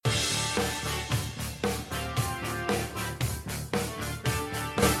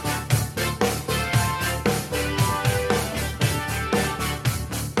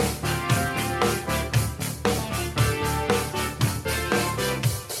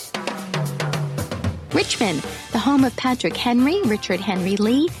Richmond, the home of Patrick Henry, Richard Henry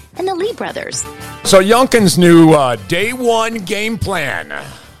Lee, and the Lee brothers. So Youngkin's new day one game plan.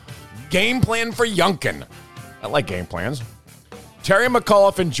 Game plan for Youngkin. I like game plans. Terry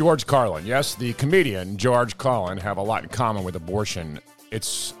McAuliffe and George Carlin. Yes, the comedian George Carlin have a lot in common with abortion.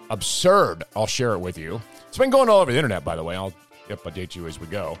 It's absurd. I'll share it with you. It's been going all over the internet, by the way. I'll update you as we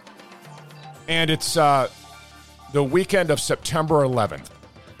go. And it's the weekend of September 11th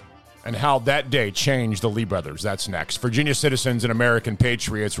and how that day changed the Lee brothers. That's next. Virginia Citizens and American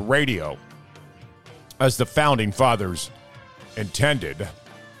Patriots Radio, as the founding fathers intended.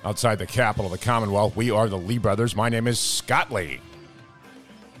 Outside the capital of the Commonwealth, we are the Lee brothers. My name is Scott Lee.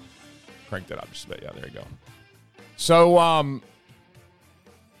 Crank that up just a bit. Yeah, there you go. So, I'm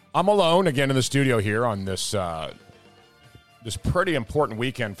alone again in the studio here on this this pretty important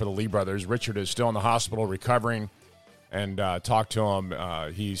weekend for the Lee brothers. Richard is still in the hospital recovering, and talked to him.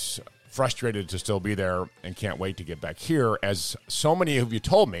 He's frustrated to still be there and can't wait to get back here, as so many of you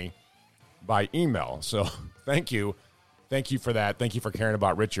told me by email. So, thank you. Thank you for that. Thank you for caring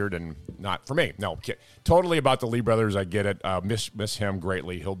about Richard and not for me. No, totally about the Lee brothers. I get it. Miss him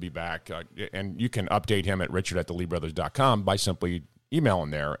greatly. He'll be back. And you can update him at richard@theleebrothers.com by simply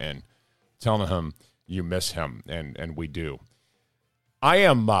emailing there and telling him you miss him. And we do.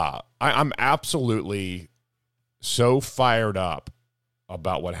 I'm absolutely so fired up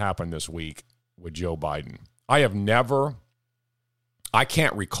about what happened this week with Joe Biden. I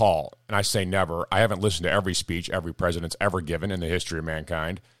can't recall, and I say never, I haven't listened to every speech every president's ever given in the history of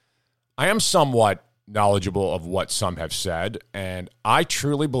mankind. I am somewhat knowledgeable of what some have said, and I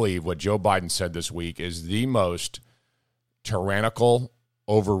truly believe what Joe Biden said this week is the most tyrannical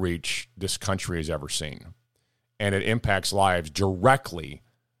overreach this country has ever seen. And it impacts lives directly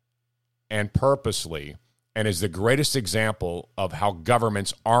and purposely, and is the greatest example of how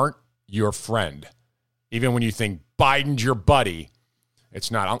governments aren't your friend. Even when you think Biden's your buddy, it's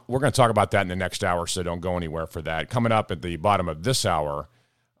not. We're going to talk about that in the next hour, so don't go anywhere for that. Coming up at the bottom of this hour,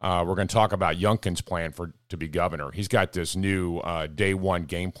 we're going to talk about Youngkin's plan to be governor. He's got this new day one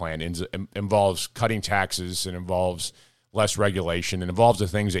game plan. It involves cutting taxes, it involves less regulation, it involves the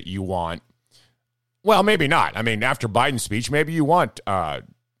things that you want. Well, maybe not. I mean, after Biden's speech, maybe you want a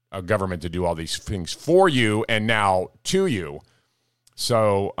government to do all these things for you and now to you.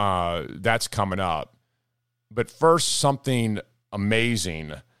 So that's coming up. But first, something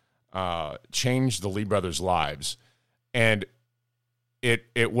amazing changed the Lee brothers' lives, and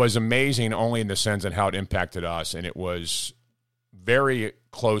it was amazing only in the sense of how it impacted us, and it was very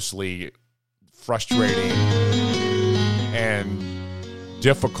closely frustrating and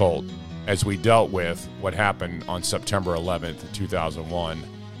difficult as we dealt with what happened on September 11th, 2001,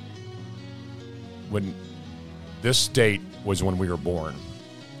 when this date was when we were born.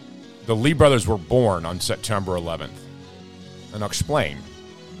 The Lee brothers were born on September 11th. And I'll explain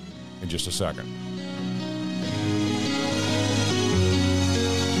in just a second.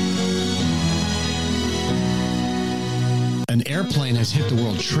 An airplane has hit the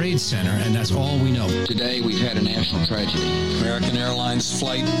World Trade Center, and that's all we know. Today, we've had a national tragedy. American Airlines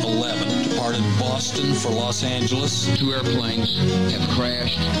Flight 11 departed Boston for Los Angeles. 2 airplanes have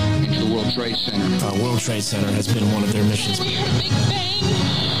crashed into the World Trade Center. World Trade Center has been one of their missions. We heard a big bang, and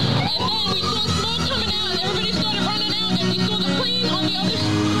then we saw smoke coming out, and everybody started running out, and we saw the plane on the other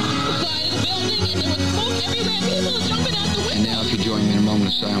side of the building, and there was smoke everywhere, and people were jumping out the window. And now, if you join me in a moment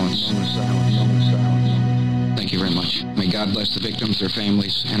of silence. Thank you very much. May God bless the victims, their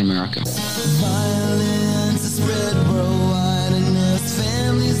families, and America. Violence is spread worldwide, and there's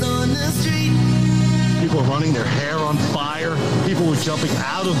families on the street. People are running their hair on fire. People were jumping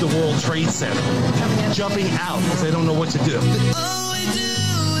out of the World Trade Center. Jumping out because they don't know what to do. But all we do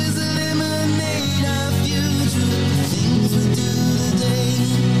is eliminate our future. Things we do today.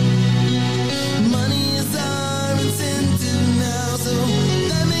 Money is our incentive now, so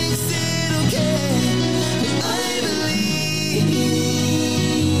that makes it okay. But I believe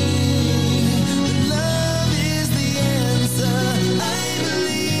that love is the answer. I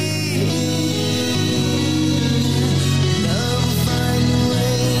believe love will find a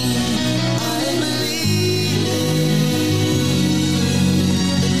way. I believe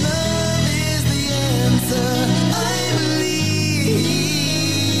that love is the answer. I believe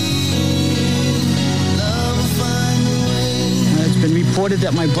love will find a way. It's been reported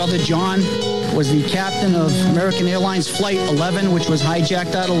that my brother John was the captain of American Airlines Flight 11, which was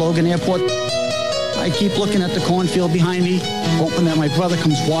hijacked out of Logan Airport. I keep looking at the cornfield behind me, hoping that my brother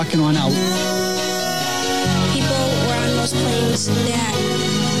comes walking on out. People were on those planes that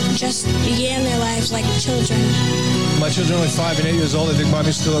just began their lives like children. My children are only 5 and 8 years old. I think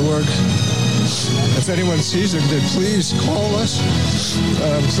mommy's still at work. If anyone sees it, then please call us.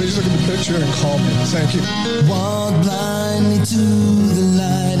 Please look at the picture and call me. Thank you. Walk blindly to the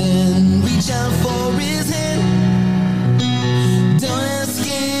light and reach out for his hand. Don't ask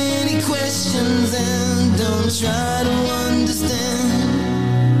any questions and don't try to understand.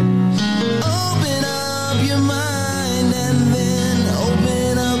 Open up your mind and then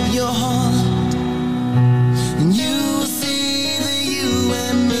open up your heart, and you'll see that you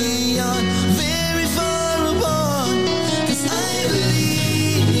and me are very far apart. 'Cause I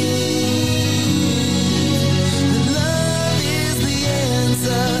believe that love is the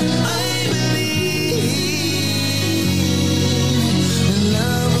answer. I believe that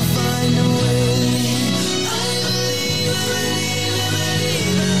love will find a way. I believe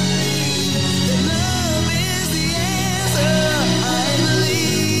that love is the answer. I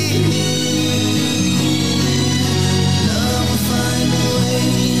believe love will find a way.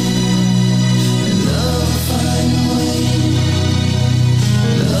 Love will find a way.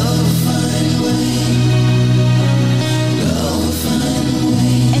 Love will find a way. Love will find a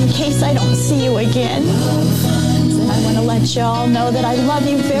way. In case I don't see you again, I want to let you all know that I love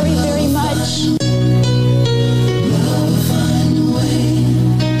you very, very much. Love will find a way.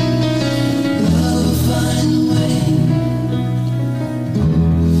 Love will find a way.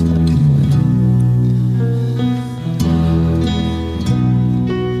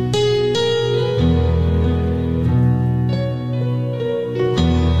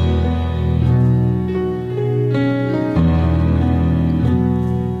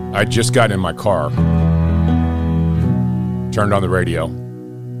 I just got in my car, turned on the radio.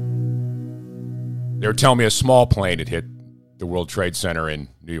 They were telling me a small plane had hit the World Trade Center in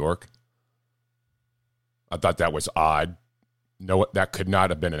New York. I thought that was odd. No, that could not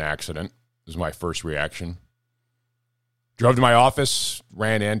have been an accident, was my first reaction. Drove to my office,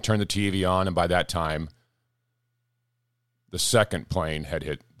 ran in, turned the TV on, and by that time, the second plane had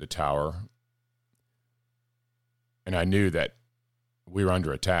hit the tower. And I knew that we were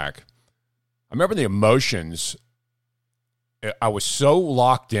under attack. I remember the emotions. I was so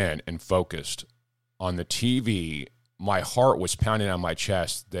locked in and focused on the TV, my heart was pounding on my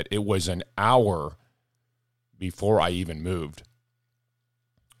chest that it was an hour before I even moved.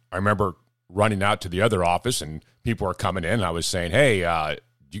 I remember running out to the other office and people were coming in. And I was saying, hey,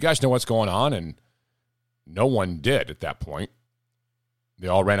 do you guys know what's going on? And no one did at that point. They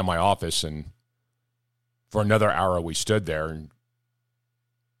all ran to my office, and for another hour we stood there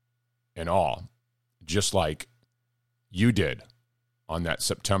in awe, just like you did on that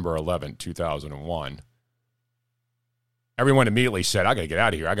September 11th, 2001. Everyone immediately said, I got to get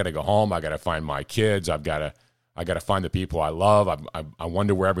out of here. I got to go home. I got to find my kids. I got to find the people I love. I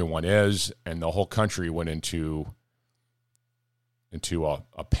wonder where everyone is. And the whole country went into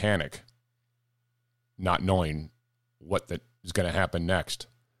a panic, not knowing what is going to happen next.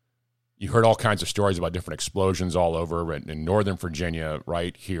 You heard all kinds of stories about different explosions all over in Northern Virginia,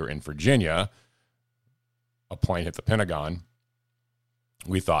 right here in Virginia. A plane hit the Pentagon.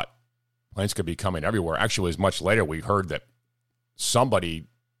 We thought planes could be coming everywhere. Actually, it was much later we heard that somebody,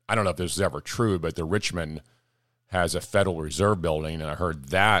 I don't know if this is ever true, but the Richmond has a Federal Reserve building, and I heard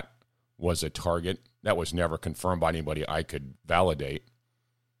that was a target. That was never confirmed by anybody I could validate.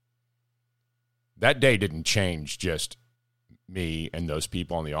 That day didn't change just me and those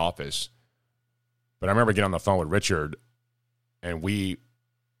people in the office. But I remember getting on the phone with Richard, and we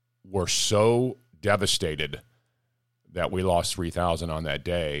were so devastated that we lost 3,000 on that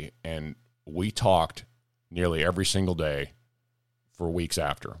day, and we talked nearly every single day for weeks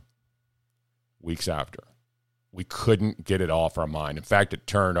after. Weeks after. We couldn't get it off our mind. In fact, it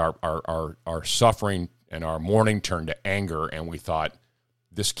turned our suffering and our mourning turned to anger, and we thought,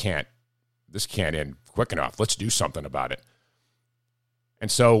 this can't end quick enough. Let's do something about it. And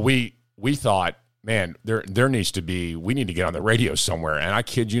so we thought, man, there needs to be, we need to get on the radio somewhere. And I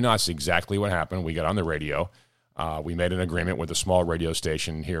kid you not, it's exactly what happened. We got on the radio. We made an agreement with a small radio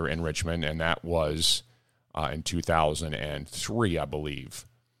station here in Richmond, and that was in 2003, I believe,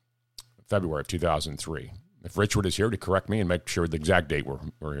 February of 2003. If Richard is here to correct me and make sure the exact date we're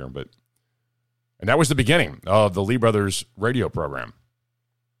here. And that was the beginning of the Lee Brothers radio program.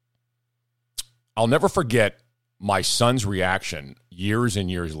 I'll never forget my son's reaction years and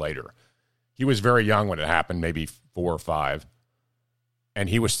years later. He was very young when it happened, maybe 4 or 5. And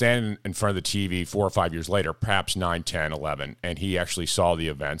he was standing in front of the TV 4 or 5 years later, perhaps 9, 10, 11. And he actually saw the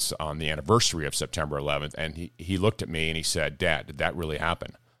events on the anniversary of September 11th. And he looked at me and he said, Dad, did that really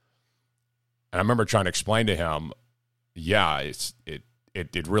happen? And I remember trying to explain to him, yeah,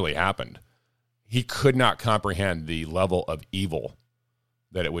 it really happened. He could not comprehend the level of evil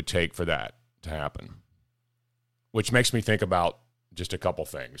that it would take for that to happen, which makes me think about just a couple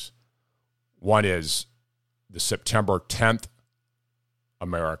things. One is the September 10th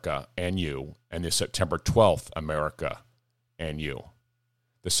America and you, and the September 12th America and you.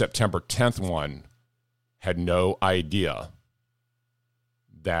 The September 10th one had no idea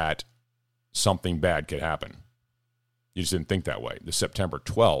that something bad could happen. You just didn't think that way. The September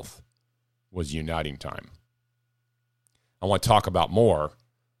 12th was uniting time. I want to talk more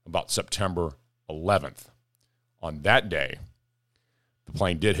about September 11th. On that day, the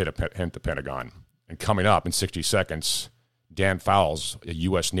plane did hit the Pentagon. And coming up in 60 seconds, Dan Fowles, a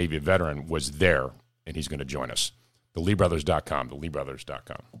U.S. Navy veteran, was there, and he's going to join us. TheLeeBrothers.com,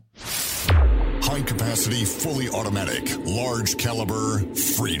 TheLeeBrothers.com. High capacity, fully automatic, large caliber,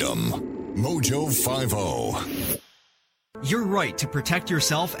 freedom. Mojo 50. Your right to protect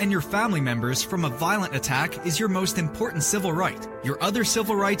yourself and your family members from a violent attack is your most important civil right. Your other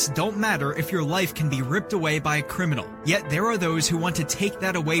civil rights don't matter if your life can be ripped away by a criminal. Yet there are those who want to take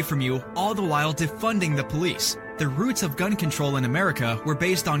that away from you, all the while defunding the police. The roots of gun control in America were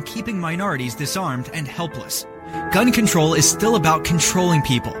based on keeping minorities disarmed and helpless. Gun control is still about controlling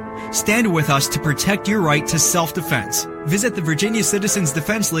people. Stand with us to protect your right to self-defense. Visit the Virginia Citizens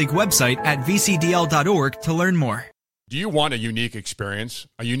Defense League website at vcdl.org to learn more. Do you want a unique experience,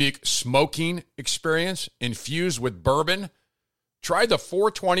 a unique smoking experience infused with bourbon? Try the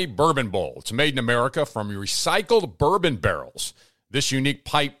 420 Bourbon Bowl. It's made in America from recycled bourbon barrels. This unique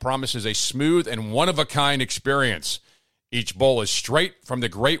pipe promises a smooth and one-of-a-kind experience. Each bowl is straight from the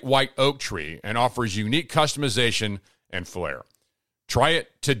great white oak tree and offers unique customization and flair. Try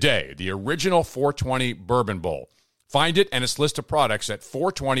it today, the original 420 Bourbon Bowl. Find it and its list of products at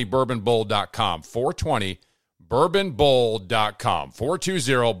 420bourbonbowl.com. 420bourbonbowl.com.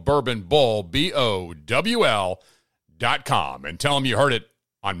 420bourbonbowl, BOWL.com. And tell them you heard it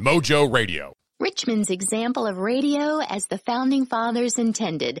on Mojo Radio. Richmond's example of radio as the Founding Fathers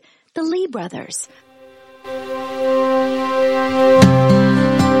intended, the Lee Brothers.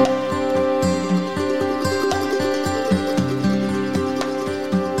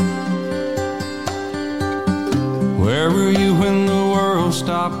 Where were you when the world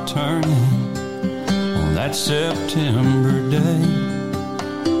stopped turning on that September day?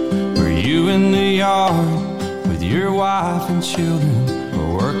 Were you in the yard with your wife and children,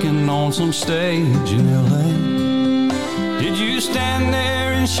 or working on some stage in L.A.? Did you stand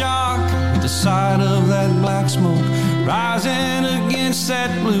there in shock at the sight of that black smoke rising against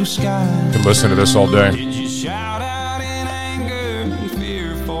that blue sky? You can listen to this all day. Did you shout out in anger and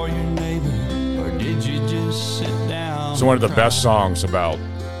fear for your neighbor, or did you just sit down? It's one of the best songs about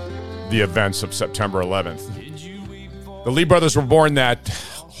the events of September 11th. The Lee brothers were born that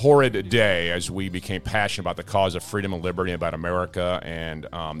horrid day as we became passionate about the cause of freedom and liberty, about America, and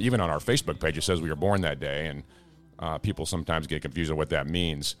even on our Facebook page it says we were born that day, and people sometimes get confused on what that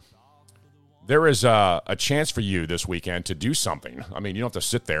means. There is a chance for you this weekend to do something. I mean, you don't have to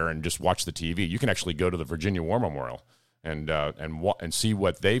sit there and just watch the TV. You can actually go to the Virginia War Memorial and see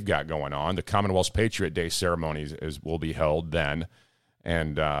what they've got going on. The Commonwealth's Patriot Day ceremonies will be held then,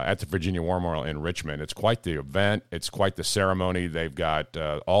 and at the Virginia War Memorial in Richmond. It's quite the event. It's quite the ceremony. They've got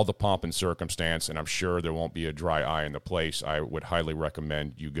all the pomp and circumstance, and I'm sure there won't be a dry eye in the place. I would highly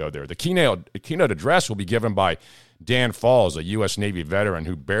recommend you go there. The keynote address will be given by Dan Fowles, a U.S. Navy veteran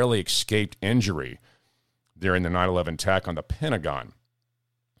who barely escaped injury during the 9/11 attack on the Pentagon.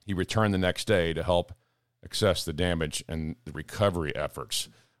 He returned the next day to help assess the damage and the recovery efforts.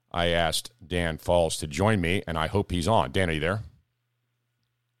 I asked Dan Fowles to join me, and I hope he's on. Dan, are you there?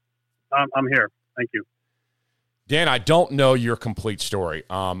 I'm here. Thank you. Dan, I don't know your complete story.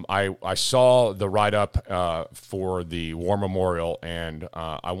 I saw the write-up for the War Memorial, and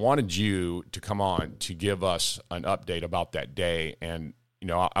I wanted you to come on to give us an update about that day. And, you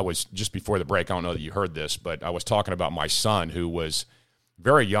know, I was, just before the break, I don't know that you heard this, but I was talking about my son who was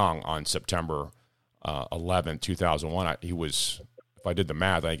very young on September 11, 2001. He was, if I did the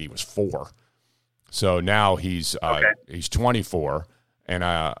math, I think he was 4. So now he's 24, and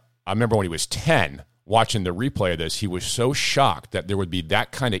I remember when he was 10, watching the replay of this, he was so shocked that there would be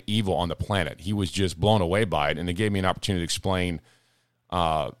that kind of evil on the planet. He was just blown away by it, and it gave me an opportunity to explain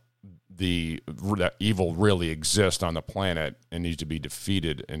that evil really exists on the planet and needs to be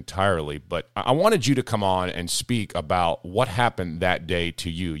defeated entirely. But I wanted you to come on and speak about what happened that day to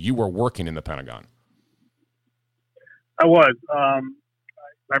you. You were working in the Pentagon. I was. I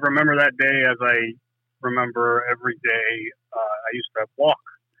remember that day as I remember every day. I used to walk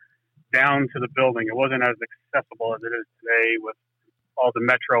down to the building. It wasn't as accessible as it is today with all the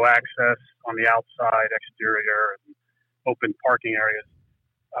metro access on the outside, exterior, and open parking areas.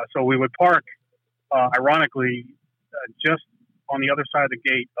 So we would park, ironically, just on the other side of the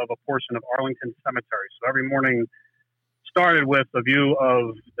gate of a portion of Arlington Cemetery. So every morning started with a view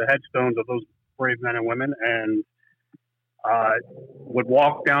of the headstones of those brave men and women, and would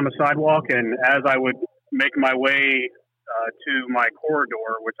walk down the sidewalk. And as I would make my way to my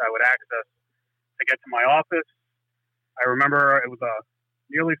corridor, which I would access to get to my office, I remember it was a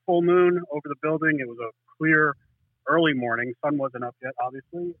nearly full moon over the building. It was a clear early morning. Sun wasn't up yet,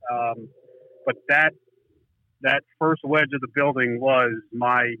 obviously. But that first wedge of the building was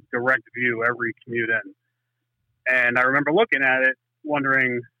my direct view every commute in. And I remember looking at it,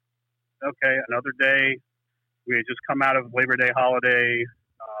 wondering, okay, another day. We had just come out of Labor Day holiday.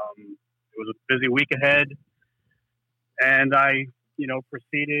 It was a busy week ahead. And I,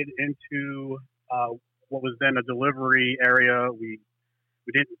 proceeded into what was then a delivery area. We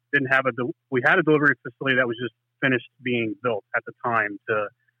didn't have we had a delivery facility that was just finished being built at the time to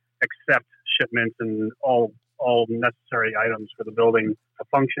accept shipments and all necessary items for the building to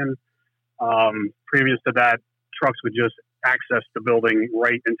function. Previous to that, trucks would just access the building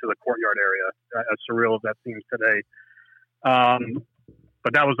right into the courtyard area, as surreal as that seems today.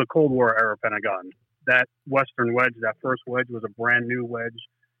 But that was the Cold War era Pentagon. That western wedge, that first wedge, was a brand new wedge,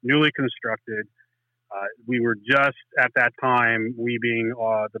 newly constructed. We were just at that time, we being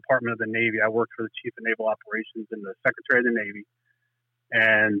Department of the Navy, I worked for the Chief of Naval Operations and the Secretary of the Navy.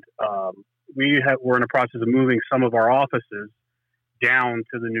 And we were in the process of moving some of our offices down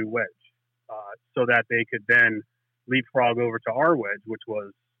to the new wedge so that they could then leapfrog over to our wedge, which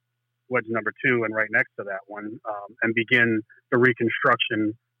was wedge number 2 and right next to that one, and begin the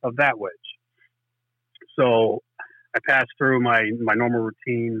reconstruction of that wedge. So I passed through my normal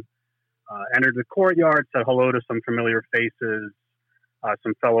routine, entered the courtyard, said hello to some familiar faces,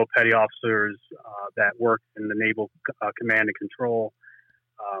 some fellow petty officers that worked in the Naval Command and Control.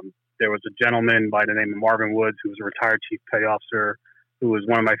 There was a gentleman by the name of Marvin Woods, who was a retired chief petty officer, who was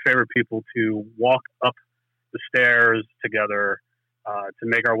one of my favorite people to walk up the stairs together to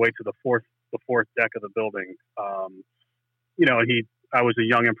make our way to the fourth deck of the building. I was a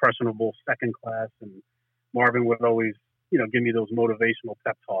young, impressionable second class, and Marvin would always, give me those motivational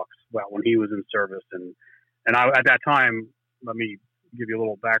pep talks about when he was in service. And I, at that time, let me give you a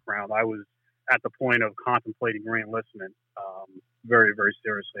little background. I was at the point of contemplating reenlistment very, very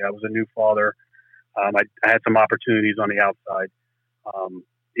seriously. I was a new father. I had some opportunities on the outside.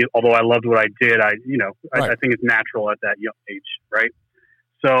 Although I loved what I did, I think it's natural at that young age, right?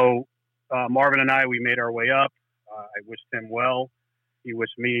 So Marvin and we made our way up. I wished him well. He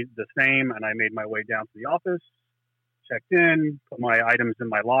wished me the same, and I made my way down to the office, checked in, put my items in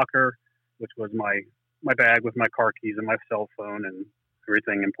my locker, which was my bag with my car keys and my cell phone and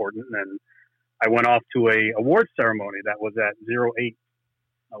everything important. And I went off to a award ceremony that was at 08.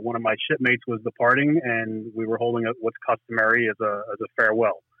 One of my shipmates was departing, and we were holding what's customary as a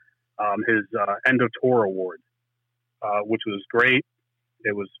farewell, his end of tour award, which was great.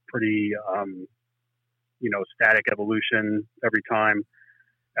 It was pretty, static evolution every time.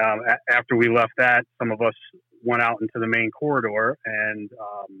 After we left that, some of us went out into the main corridor, and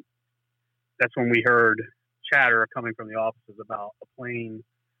that's when we heard chatter coming from the offices about a plane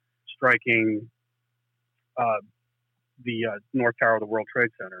striking the North Tower of the World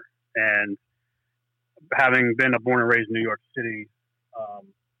Trade Center. And having been a born and raised New York City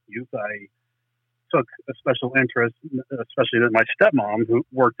youth, I took a special interest, especially that my stepmom, who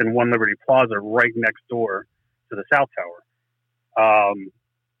worked in One Liberty Plaza right next door to the South Tower.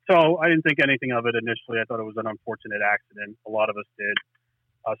 So I didn't think anything of it initially. I thought it was an unfortunate accident. A lot of us did.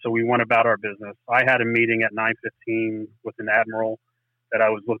 So we went about our business. I had a meeting at 9:15 with an admiral that I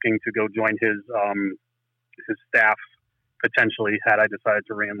was looking to go join his staff, potentially, had I decided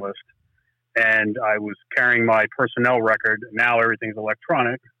to reenlist. And I was carrying my personnel record. Now everything's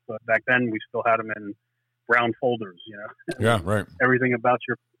electronic, but back then we still had them in brown folders, Yeah, right. Everything about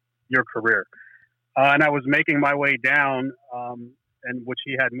your career. And I was making my way down, and which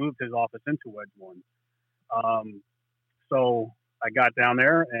he had moved his office into Wedge 1. So I got down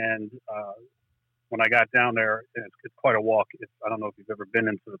there, and when I got down there, it's quite a walk. I don't know if you've ever been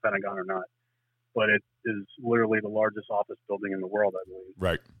into the Pentagon or not, but it is literally the largest office building in the world, I believe.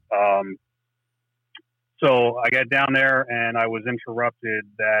 Right. So I got down there, and I was interrupted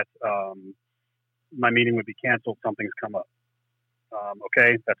that my meeting would be canceled. Something's come up.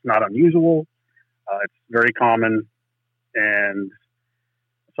 Okay, that's not unusual. It's very common. And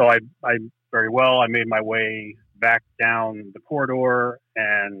so I made my way back down the corridor,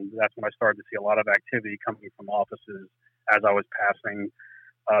 and that's when I started to see a lot of activity coming from offices as I was passing.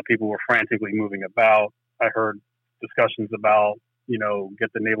 People were frantically moving about. I heard discussions about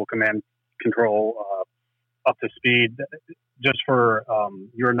get the Naval Command Control up to speed. Just for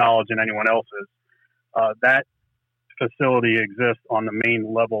your knowledge and anyone else's, that facility exists on the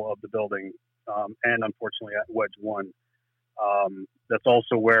main level of the building, and unfortunately at Wedge 1. That's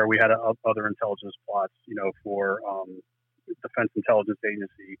also where we had other intelligence plots, for Defense Intelligence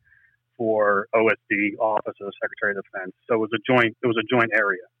Agency, for OSD, Office of the Secretary of Defense. So it was a joint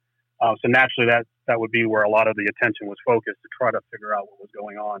area. So naturally, that would be where a lot of the attention was focused to try to figure out what was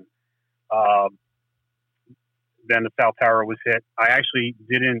going on. Then the South Tower was hit. I actually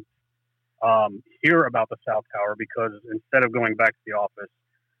didn't hear about the South Tower because instead of going back to the office,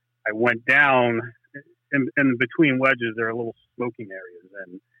 I went down. In between wedges, there are little smoking areas,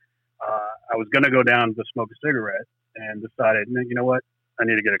 and I was going to go down to smoke a cigarette, and decided, you know what, I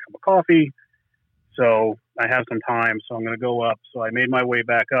need to get a cup of coffee. So I have some time, so I'm going to go up. So I made my way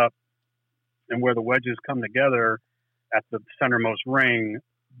back up, and where the wedges come together at the centermost ring,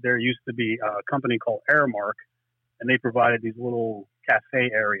 there used to be a company called Airmark, and they provided these little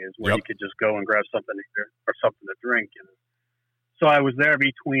cafe areas where you could just go and grab something or something to drink. And so I was there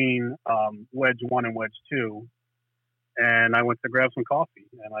between Wedge 1 and Wedge 2, and I went to grab some coffee.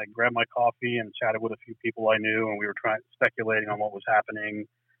 And I grabbed my coffee and chatted with a few people I knew, and we were speculating on what was happening.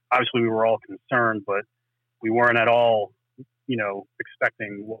 Obviously, we were all concerned, but we weren't at all,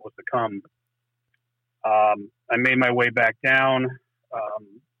 expecting what was to come. I made my way back down,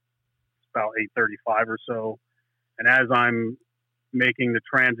 about 8:35 or so, and as I'm making the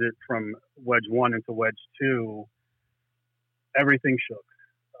transit from Wedge 1 into Wedge 2, everything shook.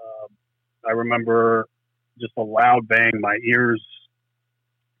 I remember just a loud bang. My ears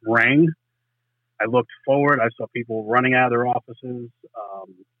rang. I looked forward. I saw people running out of their offices,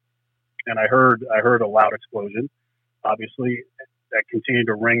 and I heard a loud explosion. Obviously, that continued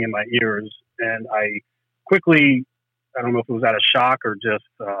to ring in my ears, and I quickly, I don't know if it was out of shock or just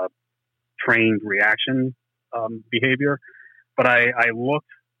trained reaction behavior, but I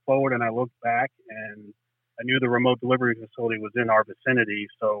looked forward and I looked back, and I knew the remote delivery facility was in our vicinity.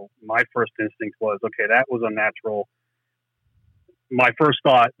 So my first instinct was, okay, that was unnatural. My first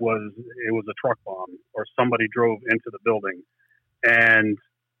thought was it was a truck bomb or somebody drove into the building. And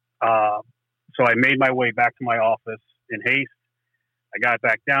so I made my way back to my office in haste. I got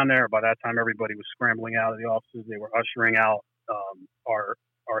back down there. By that time, everybody was scrambling out of the offices. They were ushering out our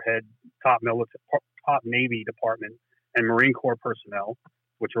head top Navy department and Marine Corps personnel,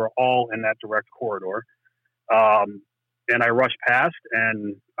 which were all in that direct corridor. And I rushed past,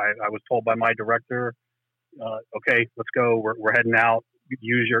 and I was told by my director, okay, let's go. We're heading out.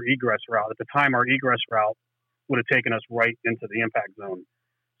 Use your egress route. At the time, our egress route would have taken us right into the impact zone.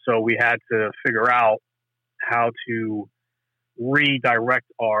 So we had to figure out how to redirect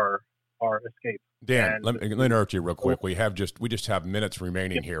our escape. Dan, let me interrupt you real quick. We just have minutes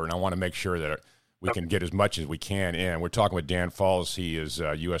remaining here, and I want to make sure that we can get as much as we can in. We're talking with Dan Falls. He is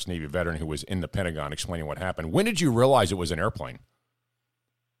a U.S. Navy veteran who was in the Pentagon explaining what happened. When did you realize it was an airplane?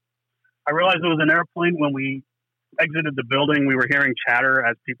 I realized it was an airplane when we exited the building. We were hearing chatter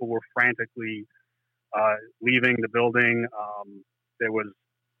as people were frantically leaving the building. There was,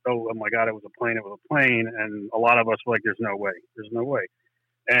 oh my God, it was a plane. And a lot of us were like, there's no way.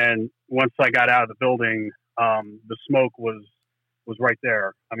 And once I got out of the building, the smoke was right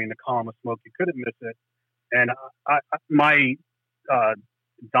there. I mean, the column of smoke, you couldn't miss it. And my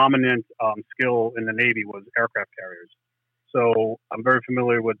dominant skill in the Navy was aircraft carriers. So I'm very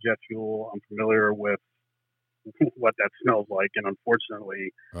familiar with jet fuel. I'm familiar with what that smells like. And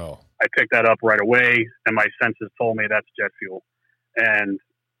unfortunately, I picked that up right away, and my senses told me that's jet fuel. And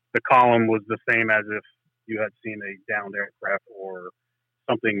the column was the same as if you had seen a downed aircraft or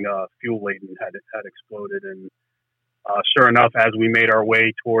something fuel-laden had exploded. And sure enough, as we made our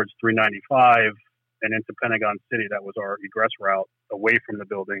way towards 395 and into Pentagon City, that was our egress route away from the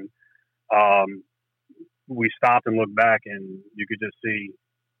building, we stopped and looked back, and you could just see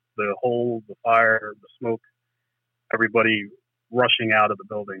the fire, the smoke, everybody rushing out of the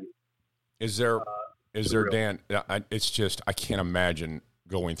building. Is there, Dan, it's just, I can't imagine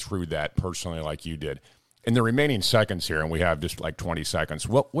going through that personally like you did. In the remaining seconds here, and we have just like 20 seconds,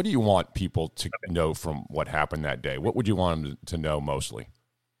 what do you want people to know from what happened that day? What would you want them to know mostly?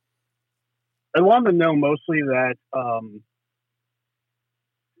 I want them to know mostly that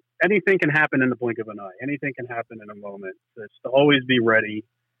anything can happen in the blink of an eye. Anything can happen in a moment. It's to always be ready,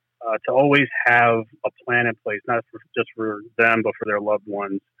 to always have a plan in place, not just for them, but for their loved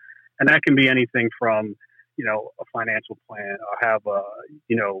ones. And that can be anything from, a financial plan, or have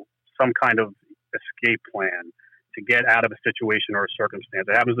some kind of escape plan to get out of a situation or a circumstance.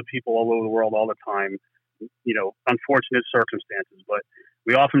 It happens to people all over the world all the time. unfortunate circumstances. But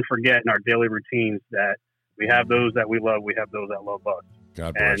we often forget in our daily routines that we have those that we love. We have those that love us.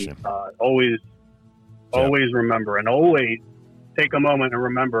 God bless you. Always remember, and always take a moment and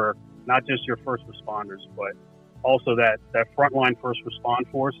remember not just your first responders, but also that frontline first respond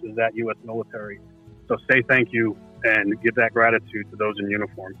force is that U.S. military. So say thank you and give that gratitude to those in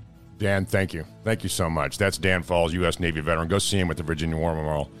uniform. Dan, thank you. Thank you so much. That's Dan Falls, U.S. Navy veteran. Go see him at the Virginia War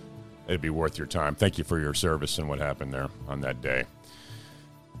Memorial. It'd be worth your time. Thank you for your service and what happened there on that day.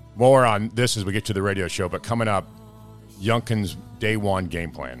 More on this as we get to the radio show, but coming up, Youngkin's Day 1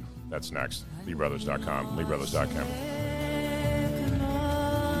 game plan. That's next. LeeBrothers.com. LeeBrothers.com.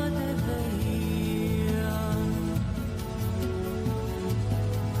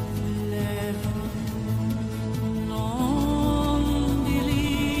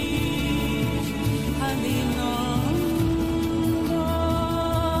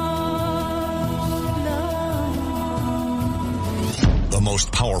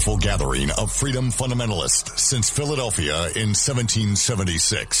 Most powerful gathering of freedom fundamentalists since Philadelphia in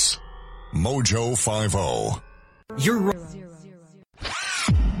 1776. Mojo 50. You're right.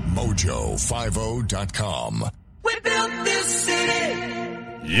 Mojo50.com. We built this city.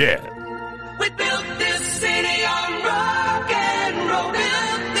 Yeah. We built this city on rock and roll.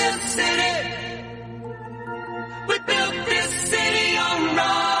 Built this city. We built this city on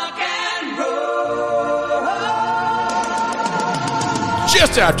rock and roll.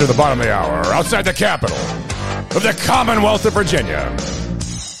 Just after the bottom of the hour, outside the capital of the Commonwealth of Virginia,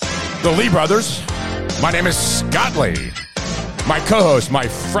 the Lee Brothers. My name is Scott Lee. My co-host, my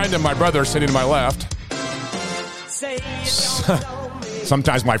friend and my brother sitting to my left.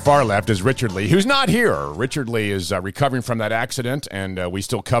 Sometimes my far left is Richard Lee, who's not here. Richard Lee is recovering from that accident, and we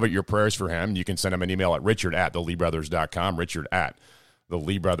still covet your prayers for him. You can send him an email at richard@theleebrothers.com,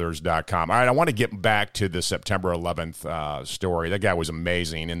 richard@theleebrothers.com. All right, I want to get back to the September 11th story. That guy was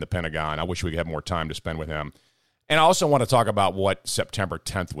amazing in the Pentagon. I wish we could have more time to spend with him. And I also want to talk about what September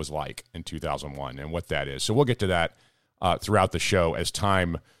 10th was like in 2001 and what that is. So we'll get to that throughout the show as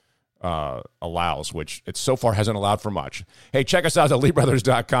time allows, which it so far hasn't allowed for much. Hey, check us out at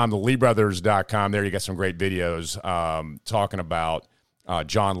LeeBrothers.com, theleebrothers.com. There you get some great videos talking about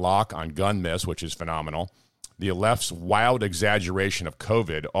John Locke on gun myths, which is phenomenal. The left's wild exaggeration of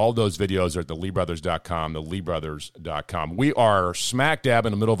COVID. All those videos are at theleebrothers.com, theleebrothers.com. We are smack dab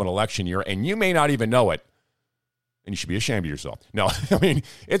in the middle of an election year, and you may not even know it. And you should be ashamed of yourself. No, I mean,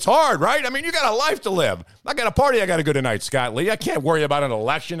 it's hard, right? I mean, you got a life to live. I got a party I got to go tonight, Scott Lee. I can't worry about an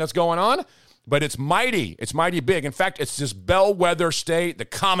election that's going on, but it's mighty. It's mighty big. In fact, it's this bellwether state, the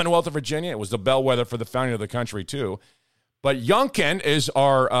Commonwealth of Virginia. It was the bellwether for the founding of the country, too. But Youngkin is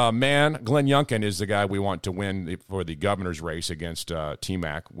our man. Glenn Youngkin is the guy we want to win for the governor's race against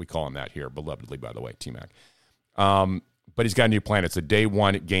T-Mac. We call him that here, belovedly, by the way, T-Mac. But he's got a new plan. It's a Day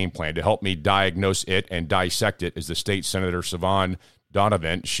 1 game plan. To help me diagnose it and dissect it is the state senator, Siobhan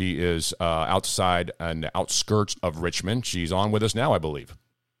Donovan. She is outside on the outskirts of Richmond. She's on with us now, I believe.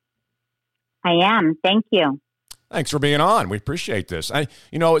 I am. Thank you. Thanks for being on. We appreciate this. As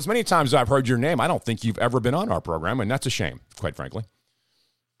many times as I've heard your name, I don't think you've ever been on our program, and that's a shame, quite frankly.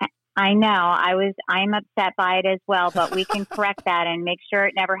 I know. I'm upset by it as well, but we can correct that and make sure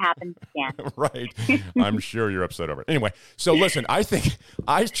it never happens again. Right. I'm sure you're upset over it. Anyway, so listen, I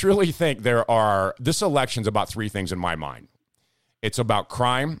truly think this election's about three things in my mind. It's about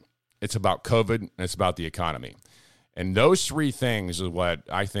crime, it's about COVID, and it's about the economy. And those three things is what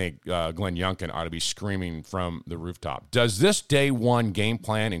I think Glenn Youngkin ought to be screaming from the rooftop. Does this Day 1 game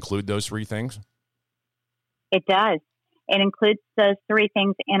plan include those three things? It does. It includes those three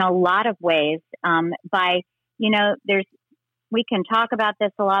things in a lot of ways. We can talk about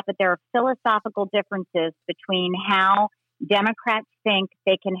this a lot, but there are philosophical differences between how Democrats think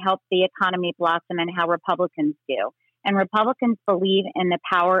they can help the economy blossom and how Republicans do. And Republicans believe in the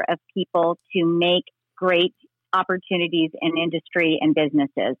power of people to make great opportunities in industry and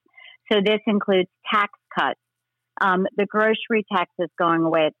businesses. So this includes tax cuts. The grocery tax is going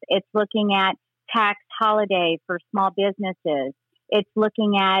away. It's looking at tax holiday for small businesses. It's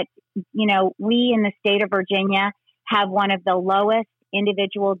looking at, we in the state of Virginia have one of the lowest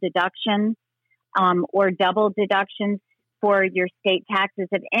individual deductions or double deductions for your state taxes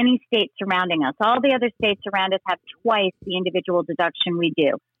of any state surrounding us. All the other states around us have twice the individual deduction we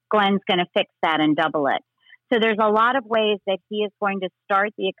do. Glenn's going to fix that and double it. So there's a lot of ways that he is going to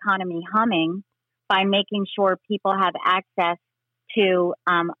start the economy humming by making sure people have access to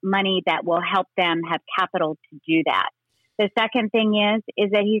money that will help them have capital to do that. The second thing is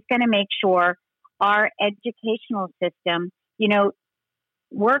that he's going to make sure our educational system,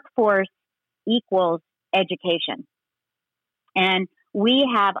 workforce equals education. And we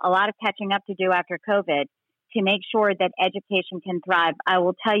have a lot of catching up to do after COVID to make sure that education can thrive. I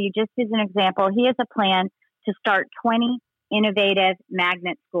will tell you, just as an example, he has a plan to start 20 innovative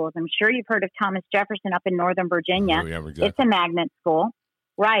magnet schools. I'm sure you've heard of Thomas Jefferson up in Northern Virginia. Oh, yeah, exactly. It's a magnet school.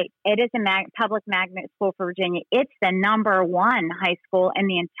 Right. It is a public magnet school for Virginia. It's the number one high school in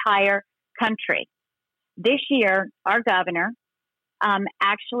the entire country. This year, our governor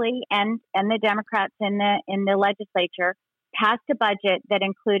actually, and the Democrats in the legislature passed a budget that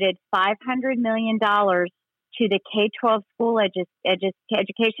included $500 million to the K-12 school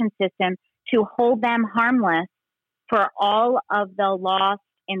education system to hold them harmless for all of the lost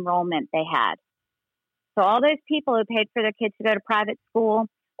enrollment they had. So all those people who paid for their kids to go to private school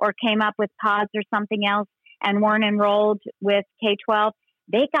or came up with pods or something else and weren't enrolled with K-12,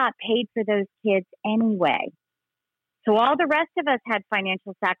 they got paid for those kids anyway. So all the rest of us had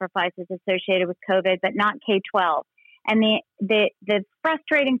financial sacrifices associated with COVID, but not K-12. And the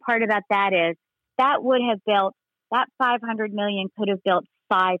frustrating part about that is that would have built, that $500 million could have built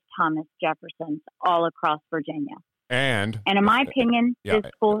 5 Thomas Jeffersons all across Virginia. And in my opinion, this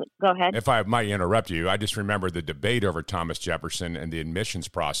school, go ahead. If I might interrupt you, I just remember the debate over Thomas Jefferson and the admissions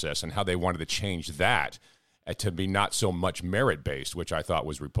process and how they wanted to change that to be not so much merit-based, which I thought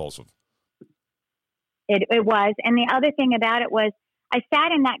was repulsive. It was. And the other thing about it was I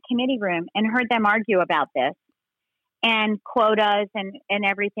sat in that committee room and heard them argue about this and quotas and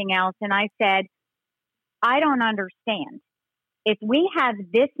everything else. And I said, I don't understand. If we have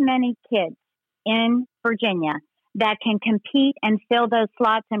this many kids in Virginia that can compete and fill those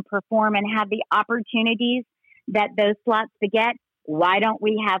slots and perform and have the opportunities that those slots beget, why don't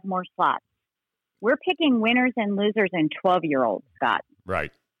we have more slots? We're picking winners and losers and 12-year-olds, Scott.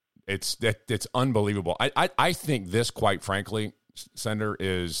 Right. It's unbelievable. I think this, quite frankly, Senator,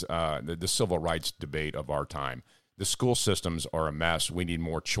 is the civil rights debate of our time. The school systems are a mess. We need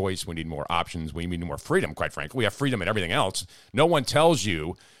more choice. We need more options. We need more freedom, quite frankly. We have freedom in everything else. No one tells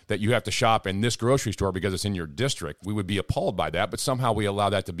you that you have to shop in this grocery store because it's in your district. We would be appalled by that, but somehow we allow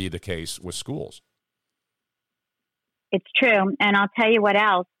that to be the case with schools. It's true. And I'll tell you what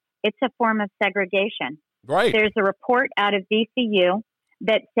else. It's a form of segregation. Right. There's a report out of VCU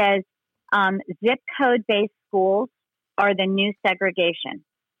that says zip code-based schools are the new segregation.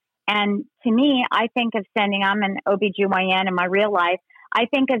 And to me, I think of sending, I'm an OBGYN in my real life, I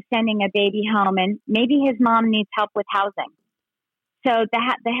think of sending a baby home and maybe his mom needs help with housing. So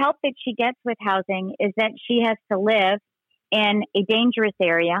the help that she gets with housing is that she has to live in a dangerous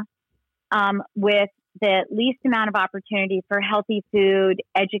area with the least amount of opportunity for healthy food,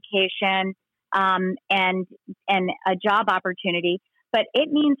 education, and a job opportunity. But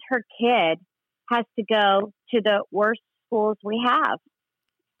it means her kid has to go to the worst schools we have.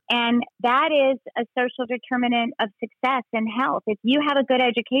 And that is a social determinant of success and health. If you have a good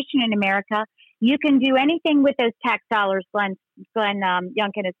education in America, you can do anything with those tax dollars Glenn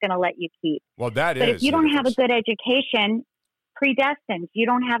Youngkin is going to let you keep. Well, but if you don't have a good education, predestined, you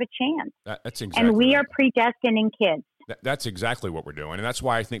don't have a chance. That's exactly and we right. are predestining kids. That's exactly what we're doing. And that's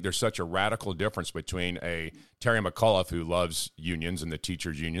why I think there's such a radical difference between a Terry McAuliffe, who loves unions and the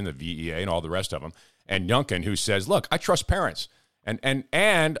teachers union, the VEA and all the rest of them, and Youngkin, who says, look, I trust parents.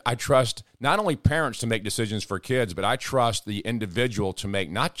 And I trust not only parents to make decisions for kids, but I trust the individual to make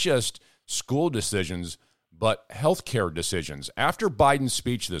not just school decisions, but healthcare decisions. After Biden's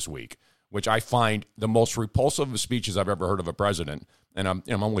speech this week, which I find the most repulsive of speeches I've ever heard of a president, and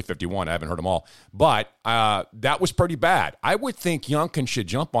I'm only 51, I haven't heard them all, but that was pretty bad. I would think Youngkin should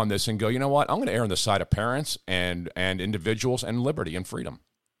jump on this and go, you know what, I'm going to err on the side of parents and individuals and liberty and freedom.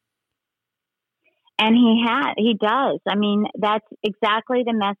 And he does. I mean, that's exactly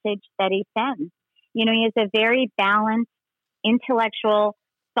the message that he sends. You know, he has a very balanced, intellectual,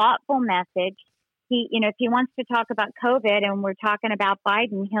 thoughtful message. He, if he wants to talk about COVID and we're talking about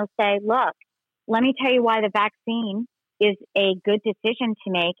Biden, he'll say, look, let me tell you why the vaccine is a good decision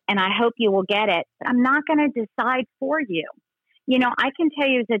to make, and I hope you will get it. But I'm not going to decide for you. You know, I can tell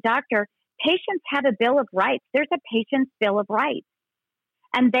you as a doctor, patients have a Bill of Rights. There's a patient's Bill of Rights.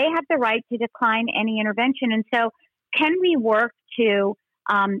 And they have the right to decline any intervention. And so can we work to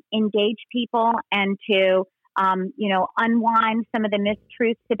engage people and to, unwind some of the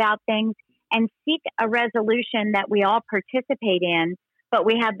mistruths about things and seek a resolution that we all participate in, but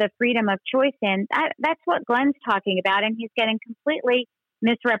we have the freedom of choice in? That's what Glenn's talking about. And he's getting completely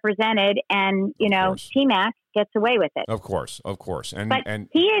misrepresented. And, TMAC gets away with it. Of course. And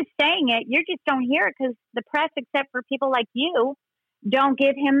he is saying it. You just don't hear it because the press, except for people like you, don't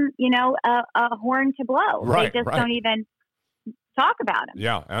give him, a horn to blow. Right, they just don't even talk about them.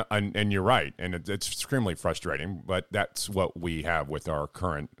 Yeah, and you're right, and it's extremely frustrating, but that's what we have with our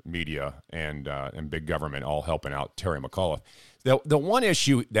current media and big government all helping out Terry McAuliffe. The one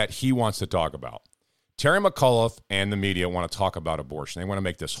issue that he wants to talk about, Terry McAuliffe and the media want to talk about abortion. They want to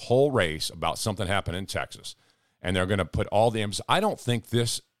make this whole race about something happened in Texas, and they're going to put all the emphasis. I don't think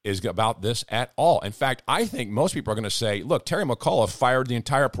this is about this at all. In fact, I think most people are going to say, look, Terry McAuliffe fired the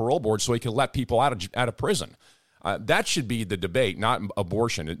entire parole board so he could let people out of prison. That should be the debate, not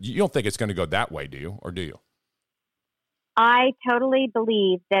abortion. You don't think it's going to go that way, do you? Or do you? I totally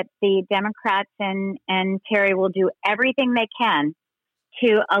believe that the Democrats and Terry will do everything they can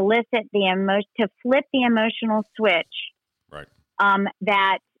to elicit to flip the emotional switch. Right.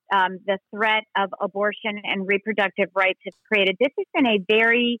 That the threat of abortion and reproductive rights has created. This has been a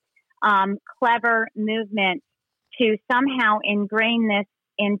very clever movement to somehow ingrain this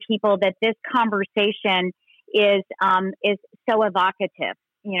in people, that this conversation is so evocative,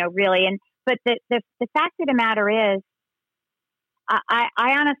 really. But the fact of the matter is, I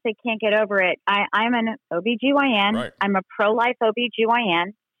honestly can't get over it. I'm an OBGYN. Right. I'm a pro-life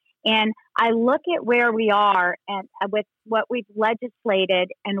OBGYN. And I look at where we are and with what we've legislated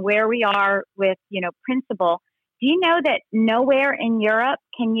and where we are with, principle. Do you know that nowhere in Europe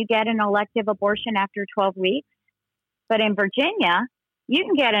can you get an elective abortion after 12 weeks? But in Virginia, you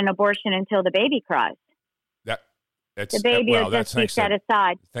can get an abortion until the baby cries. The baby is just be set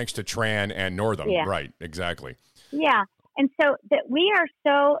aside. Thanks to Tran and Northam. Yeah. Right, exactly. Yeah. And so that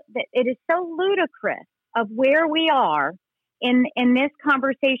that it is so ludicrous of where we are in this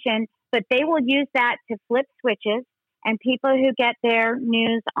conversation, but they will use that to flip switches. And people who get their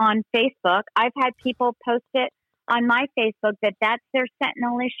news on Facebook, I've had people post it on my Facebook that that's their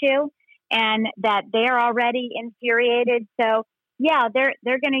sentinel issue and that they're already infuriated. So yeah, they're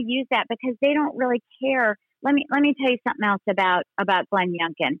going to use that because they don't really care. Let me tell you something else about Glenn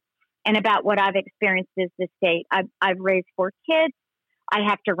Youngkin and about what I've experienced as the state. I've raised 4 kids. I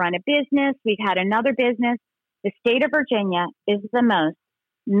have to run a business. We've had another business. The state of Virginia is the most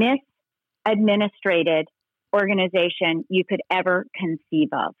misadministrated organization you could ever conceive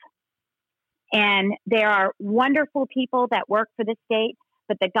of. And there are wonderful people that work for the state,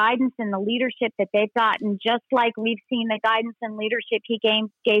 but the guidance and the leadership that they've gotten, just like we've seen the guidance and leadership he gave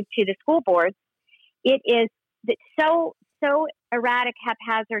to the school boards, it is so erratic,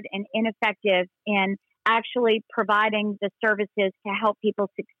 haphazard, and ineffective in actually providing the services to help people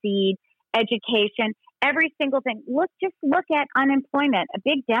succeed, education, every single thing. Look at unemployment, a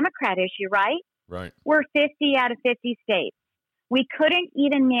big Democrat issue, right? Right. We're 50 out of 50 states. We couldn't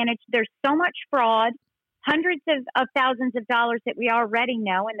even manage. There's so much fraud, hundreds of thousands of dollars that we already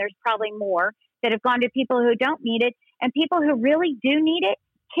know, and there's probably more that have gone to people who don't need it, and people who really do need it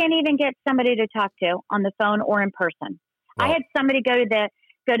can't even get somebody to talk to on the phone or in person. Well, I had somebody go to the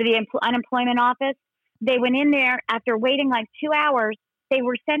unemployment office. They went in there after waiting like 2 hours. They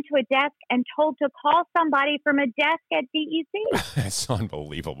were sent to a desk and told to call somebody from a desk at DEC. It's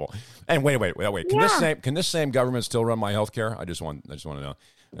unbelievable. And wait. Can this same government still run my health care? I just want to know.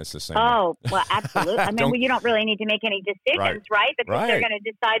 That's the same. Oh, well, absolutely. I mean, you don't really need to make any decisions, right? Because they're going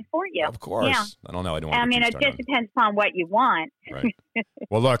to decide for you. Of course. Yeah. I don't know. It just depends upon what you want. Right.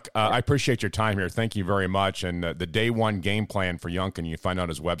 Well, look, I appreciate your time here. Thank you very much. And the day one game plan for Youngkin, you find out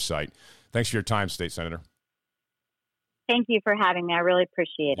his website. Thanks for your time, State Senator. Thank you for having me. I really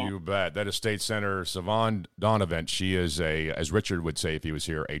appreciate it. You bet. That is State Senator Savon Donovan. She is as Richard would say if he was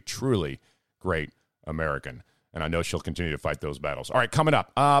here, a truly great American. And I know she'll continue to fight those battles. All right, coming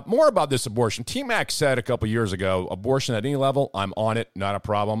up, more about this abortion. T-Mac said a couple years ago, abortion at any level, I'm on it, not a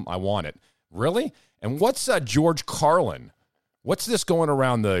problem, I want it. Really? And what's George Carlin? What's this going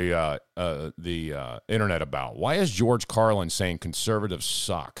around the internet about? Why is George Carlin saying conservatives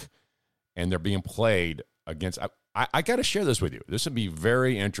suck and they're being played against... I got to share this with you. This would be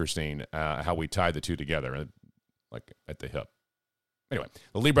very interesting how we tie the two together, like at the hip. Anyway,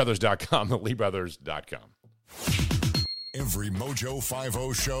 theleebrothers.com, theleebrothers.com. Every Mojo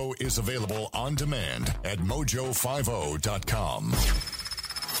 50 show is available on demand at mojo50.com.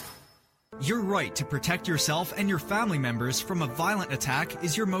 Your right to protect yourself and your family members from a violent attack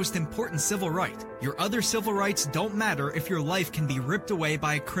is your most important civil right. Your other civil rights don't matter if your life can be ripped away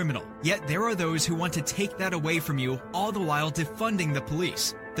by a criminal. Yet there are those who want to take that away from you, all the while defunding the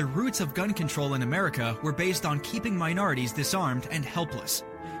police. The roots of gun control in America were based on keeping minorities disarmed and helpless.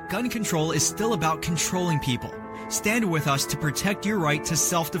 Gun control is still about controlling people. Stand with us to protect your right to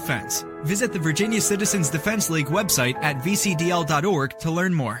self-defense. Visit the Virginia Citizens Defense League website at vcdl.org to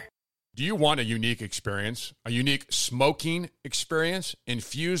learn more. Do you want a unique experience, a unique smoking experience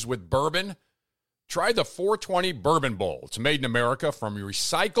infused with bourbon? Try the 420 Bourbon Bowl. It's made in America from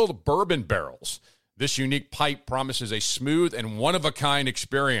recycled bourbon barrels. This unique pipe promises a smooth and one-of-a-kind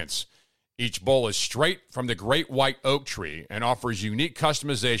experience. Each bowl is straight from the great white oak tree and offers unique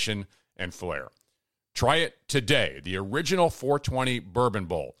customization and flair. Try it today, the original 420 Bourbon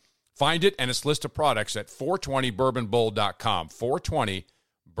Bowl. Find it and its list of products at 420bourbonbowl.com.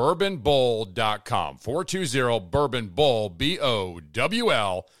 420bourbonbowl.com. 420bourbonbowl,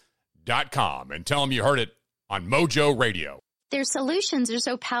 BOWL.com. And tell them you heard it on Mojo Radio. Their solutions are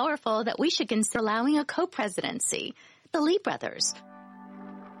so powerful that we should consider allowing a co-presidency. The Lee brothers.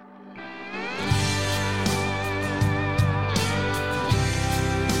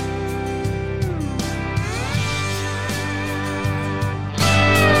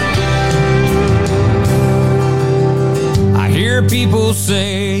 I hear people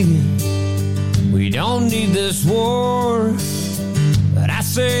say we don't need this war, but I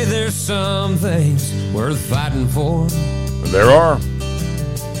say there's some things worth fighting for. There are.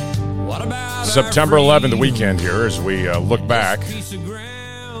 September 11th, the weekend here, as we look back.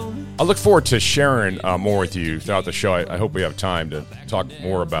 I look forward to sharing more with you throughout the show. I hope we have time to talk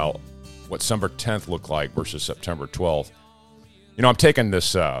more about what September 10th looked like versus September 12th. You know, I'm taking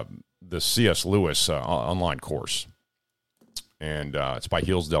this C.S. Lewis online course, and it's by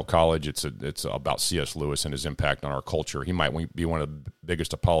Hillsdale College. It's about C.S. Lewis and his impact on our culture. He might be one of the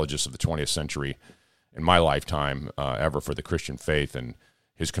biggest apologists of the 20th century in my lifetime ever for the Christian faith, and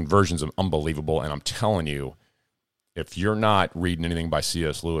his conversions are unbelievable. And I'm telling you, if you're not reading anything by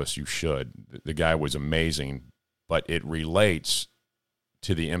C.S. Lewis, you should. The guy was amazing, but it relates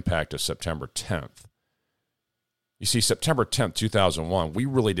to the impact of September 10th. You see, September 10th, 2001, we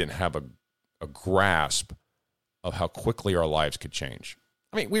really didn't have a grasp of how quickly our lives could change.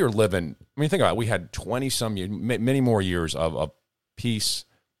 I mean, we were living, think about it. We had 20-some years, many more years of peace,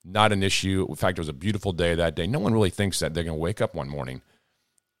 not an issue. In fact, it was a beautiful day that day. No one really thinks that they're going to wake up one morning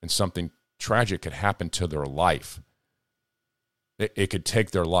and something tragic could happen to their life. It could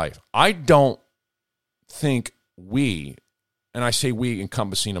take their life. I don't think we, and I say we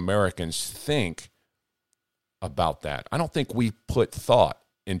encompassing Americans, think about that. I don't think we put thought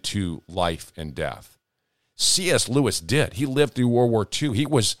into life and death. C.S. Lewis did. He lived through World War II. He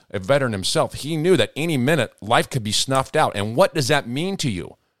was a veteran himself. He knew that any minute life could be snuffed out. And what does that mean to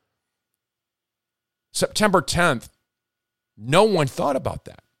you? September 10th, no one thought about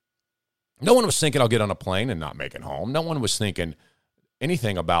that. No one was thinking I'll get on a plane and not make it home. No one was thinking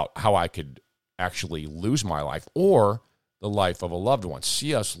anything about how I could actually lose my life or the life of a loved one.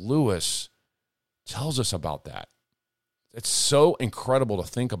 C.S. Lewis tells us about that. It's so incredible to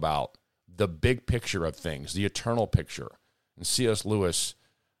think about the big picture of things, the eternal picture. And C.S. Lewis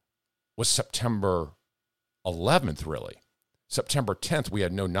was September 11th, really. September 10th, we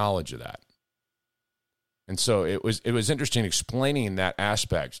had no knowledge of that. And so it was interesting explaining that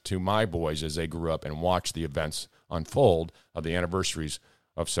aspect to my boys as they grew up and watched the events unfold of the anniversaries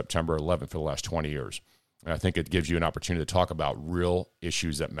of September 11th for the last 20 years. And I think it gives you an opportunity to talk about real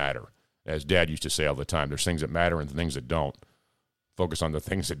issues that matter. As Dad used to say all the time, there's things that matter and things that don't. Focus on the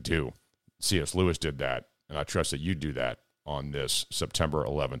things that do. C.S. Lewis did that, and I trust that you do that on this September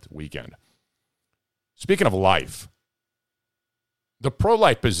 11th weekend. Speaking of life, the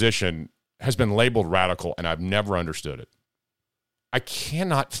pro-life position has been labeled radical, and I've never understood it. I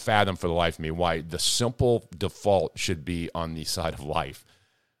cannot fathom for the life of me why the simple default should be on the side of life.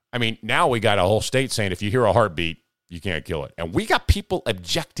 I mean, now we got a whole state saying if you hear a heartbeat, you can't kill it. And we got people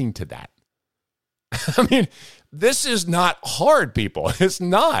objecting to that. I mean, this is not hard, people. It's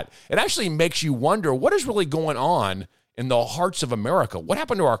not. It actually makes you wonder what is really going on in the hearts of America. What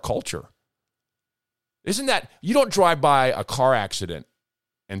happened to our culture? Isn't that, you don't drive by a car accident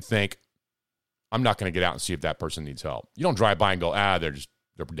and think, I'm not going to get out and see if that person needs help. You don't drive by and go, they're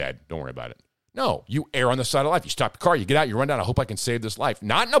dead. Don't worry about it. No, you err on the side of life. You stop your car, you get out, you run down, I hope I can save this life.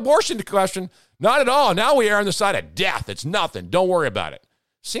 Not an abortion question. Not at all. Now we err on the side of death. It's nothing. Don't worry about it.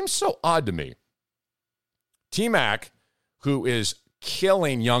 Seems so odd to me. T-Mac, who is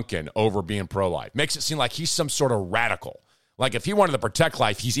killing Youngkin over being pro-life, makes it seem like he's some sort of radical. Like if he wanted to protect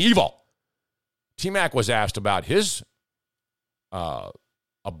life, he's evil. T-Mac was asked about his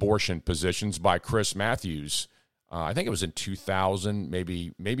abortion positions by Chris Matthews. I think it was in 2000,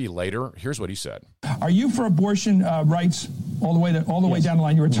 maybe later. Here's what he said. Are you for abortion rights all the way down the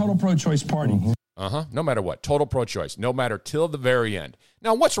line? You're a total pro-choice party. No matter what. Total pro-choice. No matter till the very end.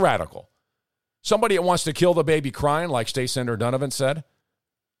 Now, what's radical? Somebody that wants to kill the baby crying, like State Senator Donovan said?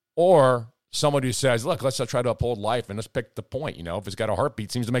 Or somebody who says, look, let's try to uphold life and let's pick the point. You know, if it's got a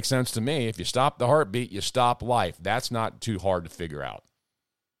heartbeat, seems to make sense to me. If you stop the heartbeat, you stop life. That's not too hard to figure out.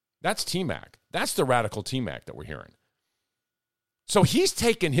 That's T-Mac. That's the radical T-Mac that we're hearing. So he's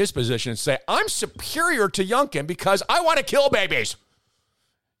taken his position and say, I'm superior to Youngkin because I want to kill babies.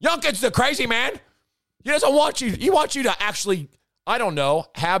 Youngkin's the crazy man. He doesn't want you. He wants you to actually, I don't know,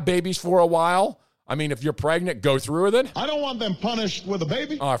 have babies for a while. I mean, if you're pregnant, go through with it. I don't want them punished with a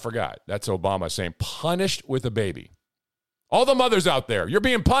baby. Oh, I forgot. That's Obama saying punished with a baby. All the mothers out there, you're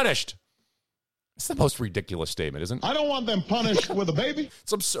being punished. It's the most ridiculous statement, isn't it? I don't want them punished with a baby.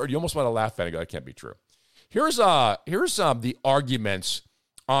 It's absurd. You almost want to laugh at it. That can't be true. Here's the arguments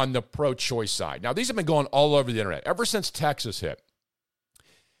on the pro-choice side. Now, these have been going all over the internet ever since Texas hit.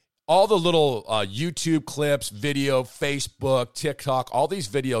 All the little YouTube clips, video, Facebook, TikTok, all these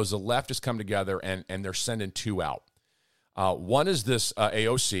videos, the left has come together and they're sending two out. One is this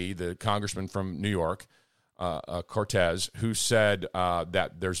AOC, the congressman from New York, Cortez, who said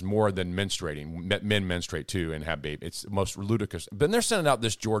that there's more than menstruating. Men menstruate too and have babies. It's the most ludicrous. But then they're sending out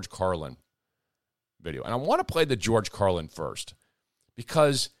this George Carlin video. And I want to play the George Carlin first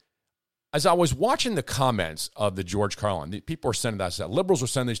because as I was watching the comments of the George Carlin, people were sending that. Liberals were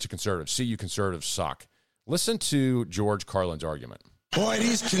sending these to conservatives. See, you conservatives suck. Listen to George Carlin's argument. Boy,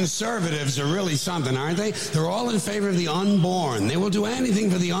 these conservatives are really something, aren't they? They're all in favor of the unborn. They will do anything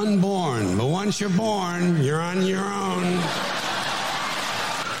for the unborn. But once you're born, you're on your own.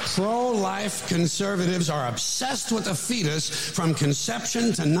 Pro-life conservatives are obsessed with the fetus from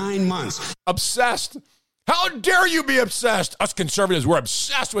conception to 9 months. Obsessed? How dare you be obsessed? Us conservatives, we're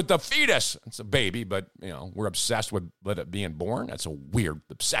obsessed with the fetus. It's a baby, but, we're obsessed with it being born. That's a weird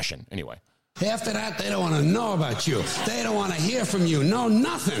obsession. Anyway. After that, they don't want to know about you. They don't want to hear from you. No,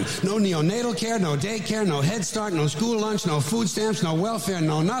 nothing. No neonatal care, no daycare, no Head Start, no school lunch, no food stamps, no welfare,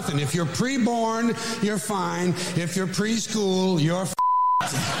 no nothing. If you're pre-born, you're fine. If you're preschool, you're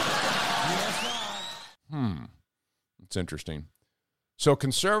It's interesting. So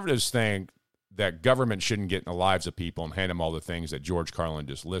conservatives think that government shouldn't get in the lives of people and hand them all the things that George Carlin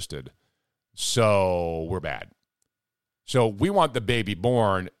just listed. So we're bad. So we want the baby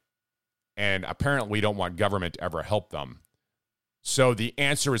born, and apparently we don't want government to ever help them. So the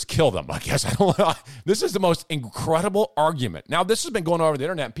answer is kill them. I guess I don't know. This is the most incredible argument. Now, this has been going over the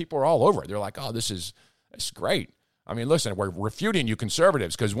internet, and people are all over it. They're like, oh, this is great. I mean, listen, we're refuting you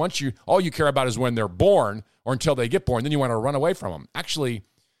conservatives because all you care about is when they're born or until they get born, then you want to run away from them. Actually,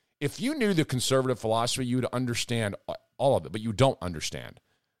 if you knew the conservative philosophy, you would understand all of it, but you don't understand.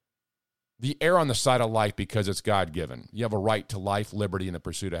 The err on the side of life because it's God-given. You have a right to life, liberty, and the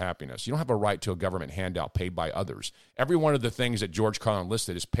pursuit of happiness. You don't have a right to a government handout paid by others. Every one of the things that George Carlin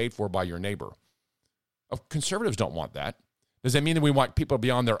listed is paid for by your neighbor. Conservatives don't want that. Does that mean that we want people to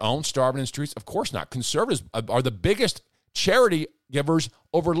be on their own, starving in the streets? Of course not. Conservatives are the biggest charity givers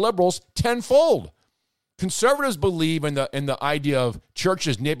over liberals tenfold. Conservatives believe in the idea of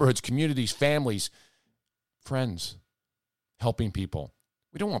churches, neighborhoods, communities, families, friends, helping people.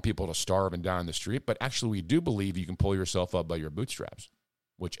 We don't want people to starve and die on the street, but actually we do believe you can pull yourself up by your bootstraps,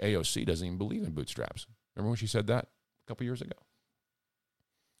 which AOC doesn't even believe in bootstraps. Remember when she said that a couple years ago?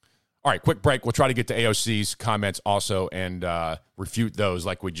 All right, quick break. We'll try to get to AOC's comments also and refute those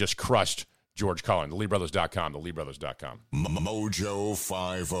like we just crushed George Carlin. TheLeeBrothers.com, TheLeeBrothers.com. Mojo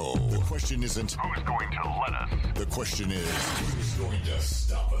 50. The question isn't who's going to let us. The question is who's going to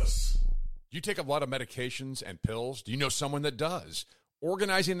stop us. You take a lot of medications and pills. Do you know someone that does?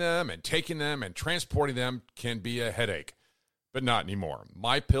 Organizing them and taking them and transporting them can be a headache, but not anymore.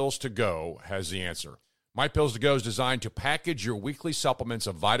 My Pills to Go has the answer. My Pills to Go is designed to package your weekly supplements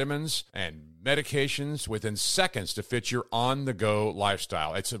of vitamins and medications within seconds to fit your on-the-go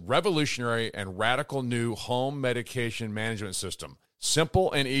lifestyle. It's a revolutionary and radical new home medication management system.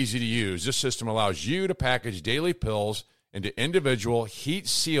 Simple and easy to use, this system allows you to package daily pills into individual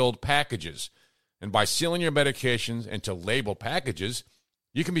heat-sealed packages. And by sealing your medications into labeled packages,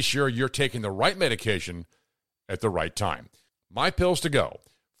 you can be sure you're taking the right medication at the right time. My Pills to Go.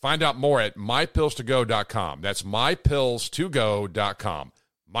 Find out more at mypillstogo.com. That's mypillstogo.com.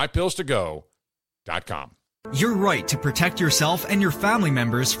 mypillstogo.com. Your right to protect yourself and your family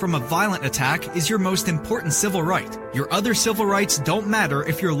members from a violent attack is your most important civil right. Your other civil rights don't matter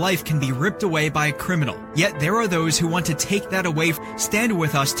if your life can be ripped away by a criminal. Yet there are those who want to take that away. Stand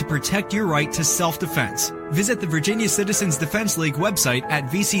with us to protect your right to self-defense. Visit the Virginia Citizens Defense League website at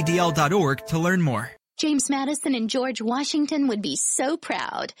vcdl.org to learn more. James Madison and George Washington would be so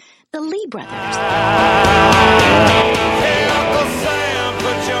proud. The Lee brothers. Hey, Uncle Sam,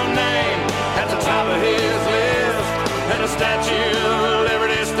 put your name at the top of his list. And a Statue of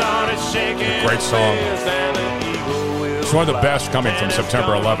Liberty started shaking. Great song. It's one of the best coming from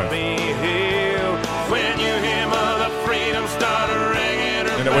September 11th.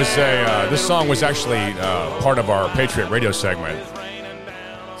 And it was this song was actually part of our Patriot Radio segment.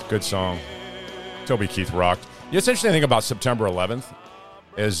 It's a good song. Toby Keith rocked. Yeah, it's interesting thing about September 11th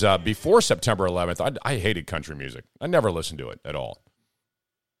is before September 11th, I hated country music. I never listened to it at all.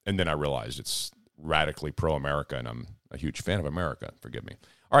 And then I realized it's radically pro-America, and I'm a huge fan of America. Forgive me.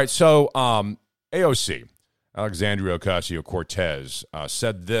 All right, so AOC, Alexandria Ocasio-Cortez,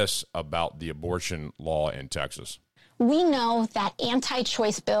 said this about the abortion law in Texas. We know that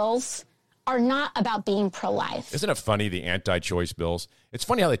anti-choice bills are not about being pro-life. Isn't it funny, the anti-choice bills? It's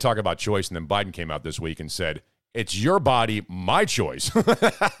funny how they talk about choice, and then Biden came out this week and said, it's your body, my choice.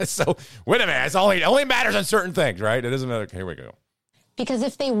 So, wait a minute. It only matters on certain things, right? It isn't. Here we go. Because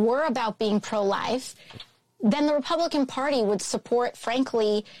if they were about being pro-life, then the Republican Party would support,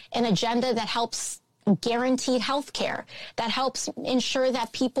 frankly, an agenda that helps guaranteed health care, that helps ensure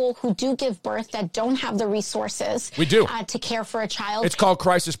that people who do give birth that don't have the resources to care for a child. It's called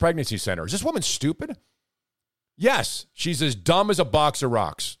Crisis Pregnancy Center. Is this woman stupid? Yes, she's as dumb as a box of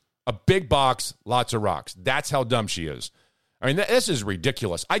rocks. A big box, lots of rocks. That's how dumb she is. I mean, this is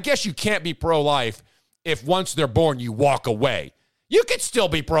ridiculous. I guess you can't be pro-life if once they're born, you walk away. You could still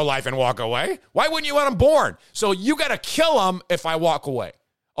be pro-life and walk away. Why wouldn't you want them born? So you got to kill them if I walk away.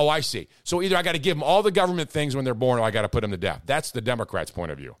 Oh, I see. So either I got to give them all the government things when they're born or I got to put them to death. That's the Democrats'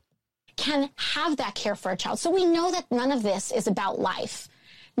 point of view. Can have that care for a child. So we know that none of this is about life.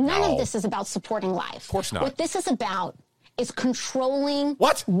 None of this is about supporting life. Of course not. What this is about is controlling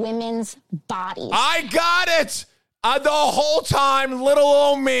women's bodies. I got it. The whole time, little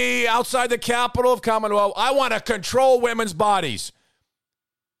old me outside the capital of Commonwealth, I want to control women's bodies.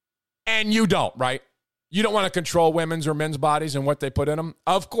 And you don't, right? You don't want to control women's or men's bodies and what they put in them?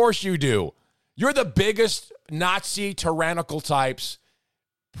 Of course you do. You're the biggest Nazi tyrannical types.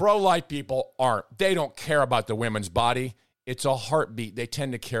 Pro-life people aren't. They don't care about the women's body. It's a heartbeat. They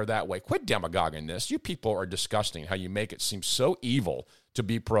tend to care that way. Quit demagoguing this. You people are disgusting how you make it seem so evil to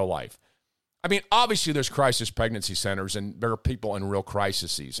be pro-life. I mean, obviously there's crisis pregnancy centers and there are people in real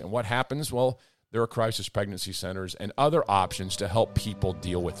crises. And what happens? Well, there are crisis pregnancy centers and other options to help people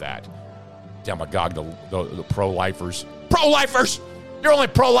deal with that. Demagogue, the pro-lifers. Pro-lifers! You're only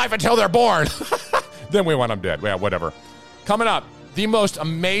pro-life until they're born. Then we want them dead. Yeah, whatever. Coming up, the most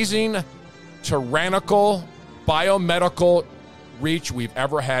amazing, tyrannical, biomedical reach we've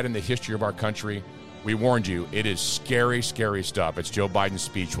ever had in the history of our country. We warned you, it is scary, scary stuff. It's Joe Biden's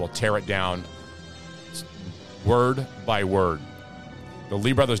speech. We'll tear it down word by word.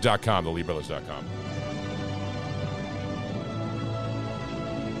 TheLeeBrothers.com, TheLeeBrothers.com.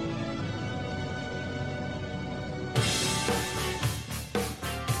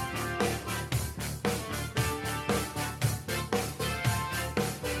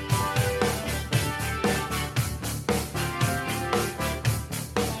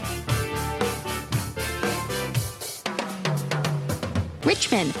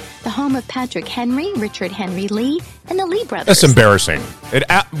 Richmond, the home of Patrick Henry, Richard Henry Lee, and the Lee brothers. That's embarrassing.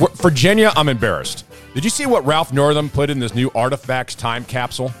 Virginia, I'm embarrassed. Did you see what Ralph Northam put in this new Artifacts time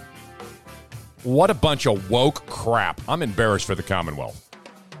capsule? What a bunch of woke crap. I'm embarrassed for the Commonwealth.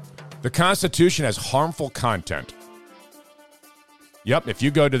 The Constitution has harmful content. Yep, if you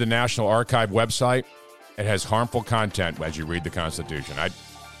go to the National Archive website, it has harmful content as you read the Constitution.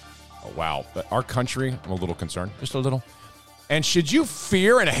 Oh, wow. But our country, I'm a little concerned. Just a little. And should you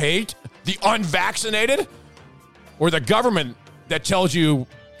fear and hate the unvaccinated or the government that tells you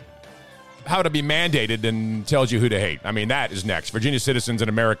how to be mandated and tells you who to hate? I mean, that is next. Virginia Citizens and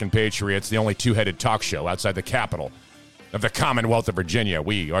American Patriots, the only two-headed talk show outside the capital of the Commonwealth of Virginia.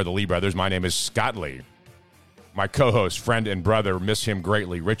 We are the Lee brothers. My name is Scott Lee. My co-host, friend, and brother, miss him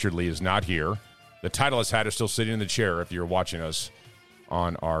greatly. Richard Lee is not here. The Titleist hat is still sitting in the chair if you're watching us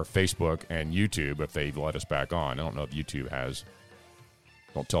on our Facebook and YouTube, if they've let us back on. I don't know if YouTube has.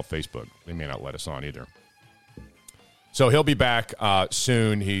 Don't tell Facebook. They may not let us on either. So he'll be back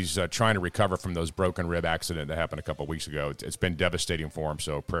soon. He's trying to recover from those broken rib accident that happened a couple of weeks ago. It's been devastating for him,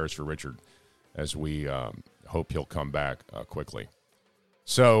 so prayers for Richard as we hope he'll come back quickly.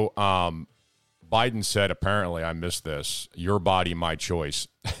 So Biden said, apparently, I missed this, your body, my choice.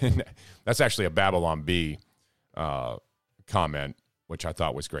 That's actually a Babylon Bee comment, which I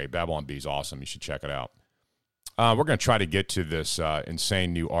thought was great. Babylon Bee is awesome. You should check it out. We're going to try to get to this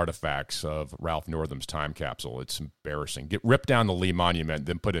insane new artifacts of Ralph Northam's time capsule. It's embarrassing. Rip down the Lee Monument,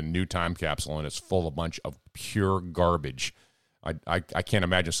 then put a new time capsule, and it's full of a bunch of pure garbage. I can't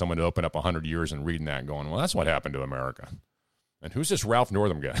imagine someone to open up 100 years and reading that and going, well, that's what happened to America. And who's this Ralph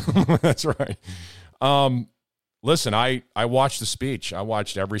Northam guy? That's right. Listen, I watched the speech. I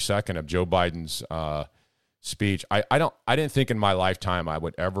watched every second of Joe Biden's speech. I didn't think in my lifetime I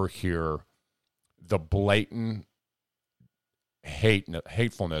would ever hear the blatant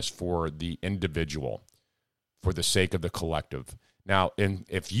hatefulness for the individual for the sake of the collective. Now,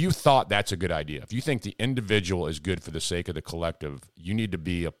 if you thought that's a good idea, if you think the individual is good for the sake of the collective, you need to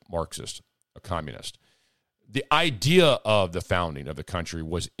be a Marxist, a communist. The idea of the founding of the country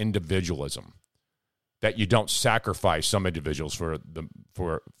was individualism, that you don't sacrifice some individuals for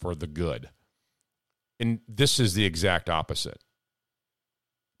the good. And this is the exact opposite.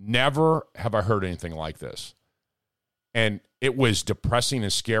 Never have I heard anything like this. And it was depressing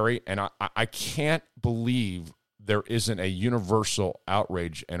and scary, and I can't believe there isn't a universal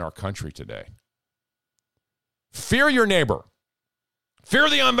outrage in our country today. Fear your neighbor. Fear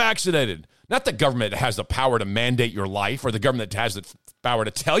the unvaccinated. Not the government that has the power to mandate your life or the government that has the power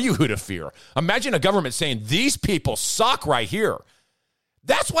to tell you who to fear. Imagine a government saying, these people suck right here.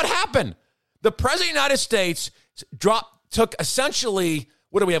 That's what happened. The President of the United States took essentially,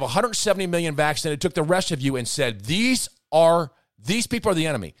 what do we have, 170 million vaccinated, took the rest of you and said, these people are the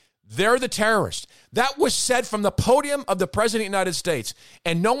enemy. They're the terrorists. That was said from the podium of the President of the United States,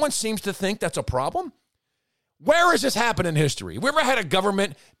 and no one seems to think that's a problem. Where has this happened in history? We ever had a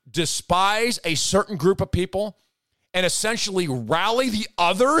government despise a certain group of people and essentially rally the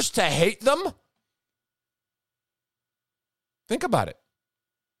others to hate them? Think about it.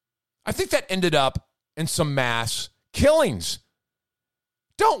 I think that ended up in some mass killings.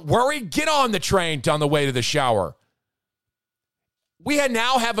 Don't worry. Get on the train on the way to the shower. We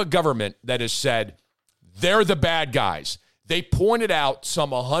now have a government that has said they're the bad guys. They pointed out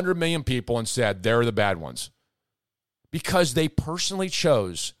some 100 million people and said they're the bad ones because they personally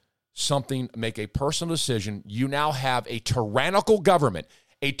chose something, make a personal decision. You now have a tyrannical government,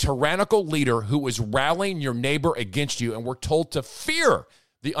 a tyrannical leader who is rallying your neighbor against you, and we're told to fear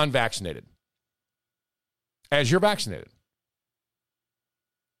the unvaccinated as you're vaccinated.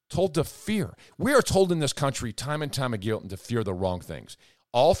 Told to fear. We are told in this country time and time again to fear the wrong things.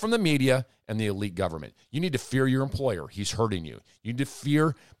 All from the media and the elite government. You need to fear your employer. He's hurting you. You need to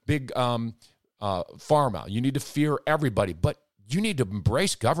fear big pharma. You need to fear everybody. But you need to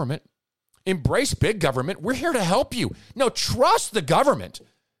embrace government. Embrace big government. We're here to help you. No, trust the government.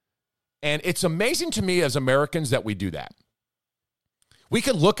 And it's amazing to me as Americans that we do that. We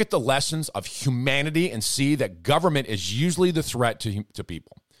can look at the lessons of humanity and see that government is usually the threat to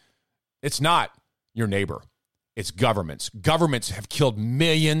people. It's not your neighbor. It's governments. Governments have killed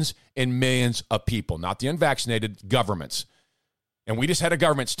millions and millions of people, not the unvaccinated, governments. And we just had a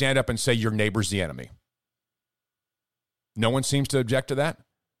government stand up and say your neighbor's the enemy. No one seems to object to that.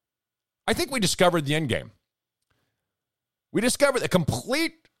 I think we discovered the end game. We discovered the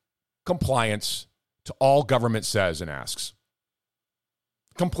complete compliance to all government says and asks.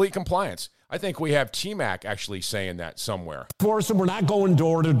 Complete compliance. I think we have TMAC actually saying that somewhere. Force them, we're not going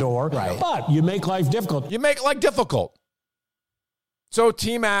door to door, right? But you make life difficult. You make life difficult. So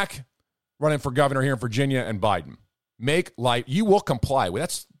TMAC running for governor here in Virginia and Biden. Make life, you will comply.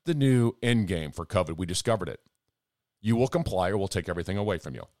 That's the new end game for COVID. We discovered it. You will comply or we'll take everything away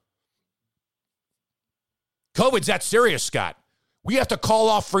from you. COVID's that serious, Scott. We have to call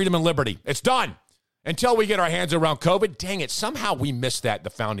off freedom and liberty. It's done. Until we get our hands around COVID, dang it, somehow we missed that, the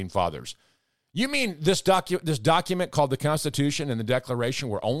founding fathers. You mean this document called the Constitution and the Declaration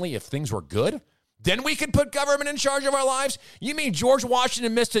were only if things were good? Then we could put government in charge of our lives? You mean George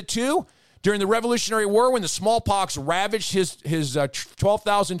Washington missed it too? During the Revolutionary War when the smallpox ravaged his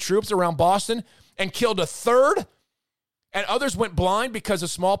 12,000 troops around Boston and killed a third? And others went blind because of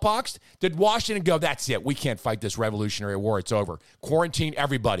smallpox? Did Washington go, that's it, we can't fight this Revolutionary War, it's over. Quarantine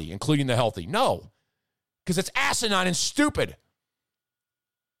everybody, including the healthy. No. Because it's asinine and stupid.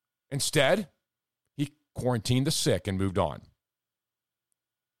 Instead, he quarantined the sick and moved on.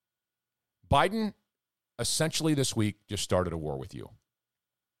 Biden essentially this week just started a war with you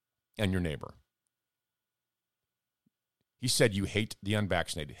and your neighbor. He said you hate the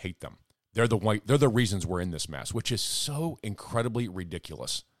unvaccinated, hate them. They're the reasons we're in this mess, which is so incredibly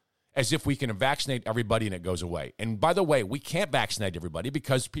ridiculous. As if we can vaccinate everybody and it goes away. And by the way, we can't vaccinate everybody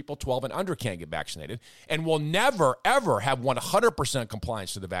because people 12 and under can't get vaccinated. And we'll never, ever have 100%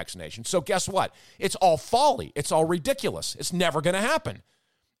 compliance to the vaccination. So guess what? It's all folly. It's all ridiculous. It's never going to happen.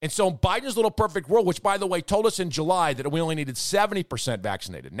 And so Biden's little perfect world, which by the way told us in July that we only needed 70%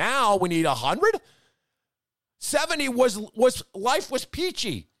 vaccinated. Now we need 100? 70 was life was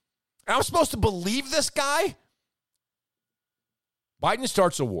peachy. And I'm supposed to believe this guy? Biden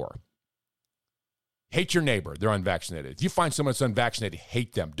starts a war. Hate your neighbor. They're unvaccinated. If you find someone that's unvaccinated,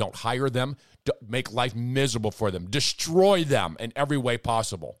 hate them. Don't hire them. Don't make life miserable for them. Destroy them in every way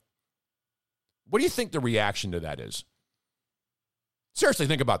possible. What do you think the reaction to that is? Seriously,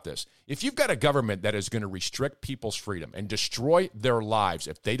 think about this. If you've got a government that is going to restrict people's freedom and destroy their lives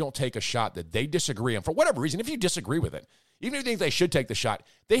if they don't take a shot that they disagree on, for whatever reason, if you disagree with it, even if you think they should take the shot,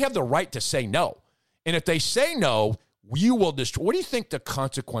 they have the right to say no. And if they say no, you will destroy. What do you think the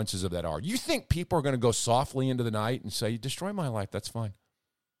consequences of that are? You think people are going to go softly into the night and say, destroy my life, that's fine?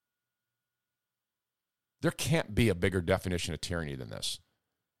 There can't be a bigger definition of tyranny than this.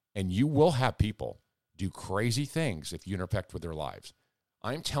 And you will have people do crazy things if you interfere with their lives.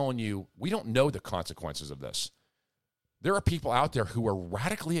 I'm telling you, we don't know the consequences of this. There are people out there who are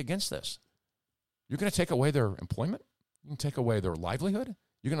radically against this. You're going to take away their employment? You can take away their livelihood?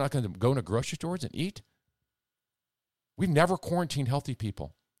 You're not going to go into grocery stores and eat? We've never quarantined healthy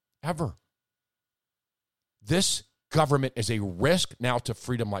people, ever. This government is a risk now to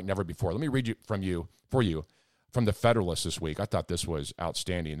freedom like never before. Let me read from the Federalist this week. I thought this was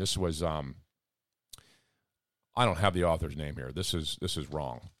outstanding. This was I don't have the author's name here. This is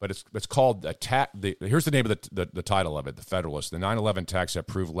wrong, but it's called attack. Here's the name of the title of it: The Federalist. The 9/11 attacks have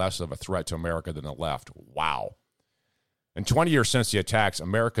proved less of a threat to America than the left. Wow. In 20 years since the attacks,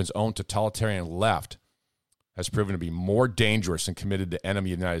 America's own totalitarian left has proven to be more dangerous and committed to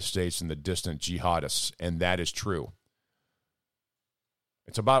enemy of the United States than the distant jihadists, and that is true.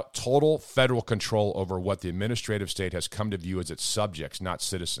 It's about total federal control over what the administrative state has come to view as its subjects, not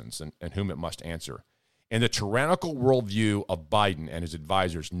citizens, and whom it must answer. In the tyrannical worldview of Biden and his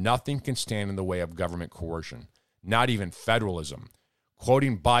advisors, nothing can stand in the way of government coercion, not even federalism.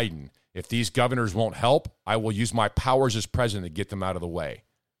 Quoting Biden, if these governors won't help, I will use my powers as president to get them out of the way.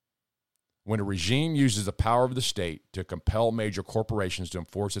 When a regime uses the power of the state to compel major corporations to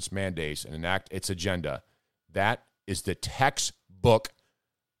enforce its mandates and enact its agenda, that is the textbook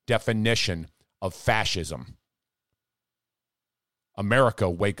definition of fascism. America,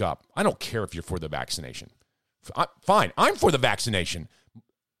 wake up. I don't care if you're for the vaccination. Fine, I'm for the vaccination.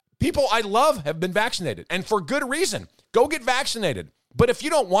 People I love have been vaccinated, and for good reason. Go get vaccinated. But if you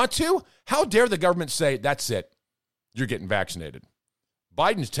don't want to, how dare the government say, that's it, you're getting vaccinated?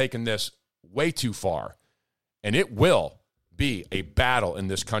 Biden's taken this way too far, and it will be a battle in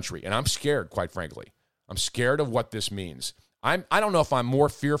this country. And I'm scared, quite frankly. I'm scared of what this means. I don't know if I'm more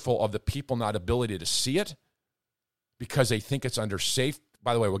fearful of the people not ability to see it because they think it's under safe.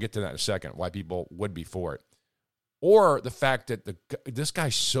 By the way, we'll get to that in a second, why people would be for it. Or the fact that this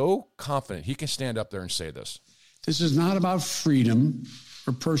guy's so confident he can stand up there and say this. This is not about freedom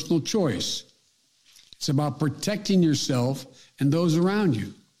or personal choice. It's about protecting yourself and those around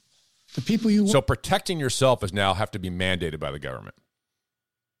you. The people you... So protecting yourself is now have to be mandated by the government.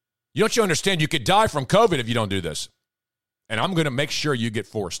 You understand you could die from COVID if you don't do this. And I'm going to make sure you get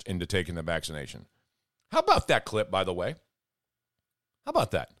forced into taking the vaccination. How about that clip, by the way? How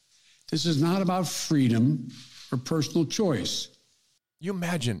about that? This is not about freedom or personal choice. You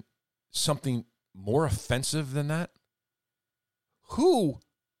imagine something more offensive than that? Who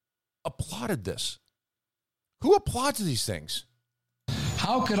applauded this? Who applauds these things?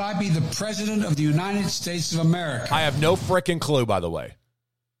 How could I be the president of the United States of America? I have no frickin' clue, by the way,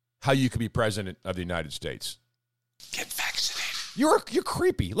 how you could be president of the United States. Get vaccinated. You're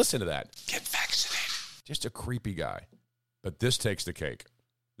creepy. Listen to that. Get vaccinated. Just a creepy guy. But this takes the cake.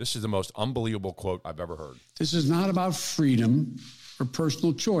 This is the most unbelievable quote I've ever heard. This is not about freedom or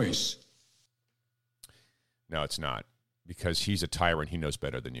personal choice. No, it's not. Because he's a tyrant. He knows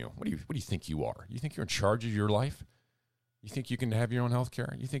better than you. What do you think you are? You think you're in charge of your life? You think you can have your own health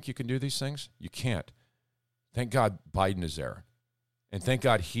care? You think you can do these things? You can't. Thank God Biden is there. And thank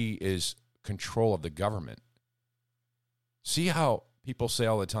God he is control of the government. See how people say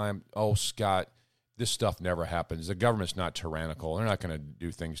all the time, oh, Scott, this stuff never happens. The government's not tyrannical. They're not going to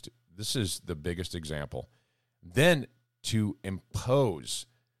do things. This is the biggest example. Then to impose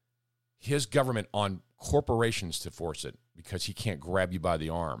his government on corporations to force it because he can't grab you by the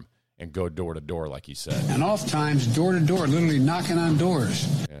arm and go door to door like he said. And oftentimes door to door, literally knocking on doors.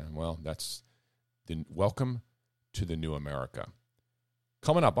 Yeah, well, that's the welcome to the new America.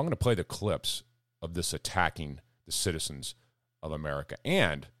 Coming up, I'm going to play the clips of this attacking the citizens of America.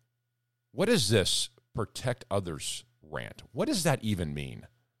 And what is this protect others rant? What does that even mean?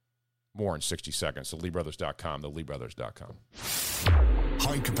 More in 60 seconds. TheLeeBrothers.com, TheLeeBrothers.com.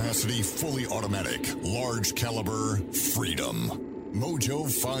 High capacity, fully automatic, large caliber, freedom. Mojo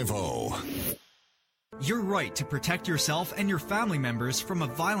 50. Your right to protect yourself and your family members from a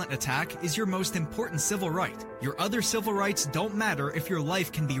violent attack is your most important civil right. Your other civil rights don't matter if your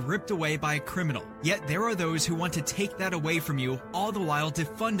life can be ripped away by a criminal. Yet there are those who want to take that away from you, all the while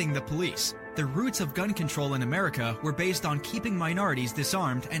defunding the police. The roots of gun control in America were based on keeping minorities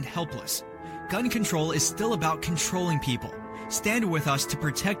disarmed and helpless. gun control is still about controlling people. Stand with us to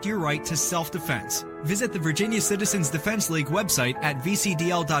protect your right to self-defense. Visit the Virginia Citizens Defense League website at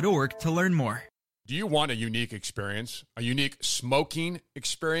vcdl.org to learn more. Do you want a unique experience? A unique smoking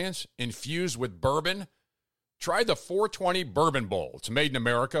experience infused with bourbon? Try the 420 Bourbon Bowl. It's made in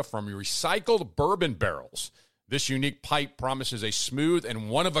America from recycled bourbon barrels. This unique pipe promises a smooth and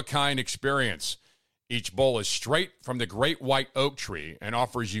one-of-a-kind experience. Each bowl is straight from the great white oak tree and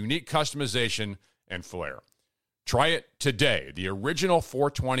offers unique customization and flair. Try it today, the original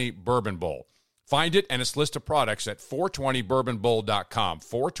 420 Bourbon Bowl. Find it and its list of products at 420bourbonbowl.com.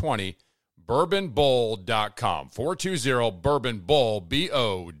 420bourbonbowl.com.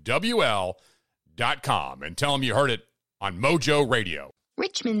 420bourbonbowl.com. And tell them you heard it on Mojo Radio.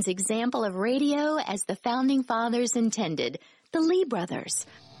 Richmond's example of radio as the Founding Fathers intended, the Lee brothers.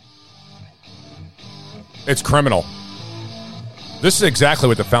 It's criminal. This is exactly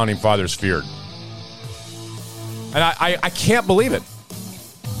what the Founding Fathers feared. And I can't believe it.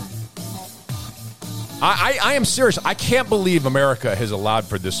 I am serious. I can't believe America has allowed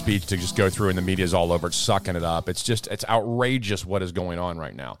for this speech to just go through and the media's all over it, sucking it up. It's outrageous what is going on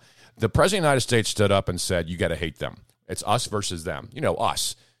right now. The President of the United States stood up and said, you got to hate them. It's us versus them. You know,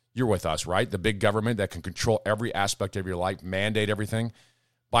 us. You're with us, right? The big government that can control every aspect of your life, mandate everything.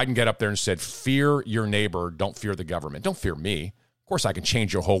 Biden got up there and said, fear your neighbor, don't fear the government. Don't fear me. Of course, I can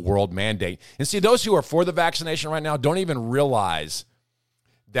change your whole world mandate. And see, those who are for the vaccination right now don't even realize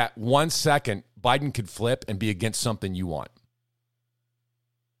that 1 second Biden could flip and be against something you want.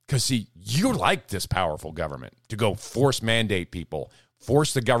 Because, see, you like this powerful government to go force mandate people,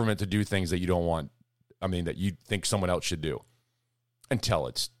 force the government to do things that you don't want, that you think someone else should do until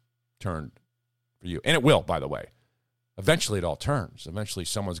it's turned for you. And it will, by the way. Eventually, it all turns. Eventually,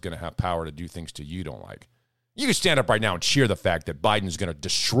 someone's going to have power to do things to you don't like. You can stand up right now and cheer the fact that Biden's going to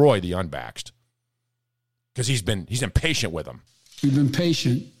destroy the unvaxxed because he's impatient with them. We've been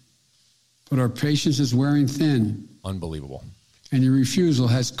patient, but our patience is wearing thin. Unbelievable. And your refusal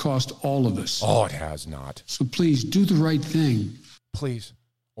has cost all of us. Oh, it has not. So please do the right thing. Please,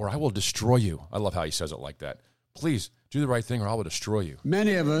 or I will destroy you. I love how he says it like that. Please do the right thing or I will destroy you.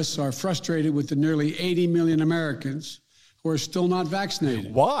 Many of us are frustrated with the nearly 80 million Americans who are still not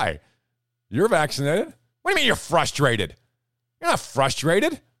vaccinated. Why? You're vaccinated? What do you mean you're frustrated? You're not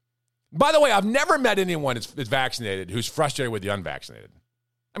frustrated. By the way, I've never met anyone that's vaccinated who's frustrated with the unvaccinated.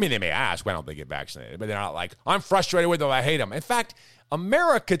 I mean, they may ask, why don't they get vaccinated? But they're not like, I'm frustrated with them, I hate them. In fact,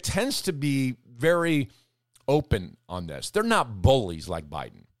 America tends to be very open on this. They're not bullies like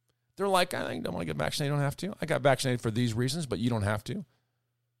Biden. They're like, I don't want to get vaccinated, you don't have to. I got vaccinated for these reasons, but you don't have to.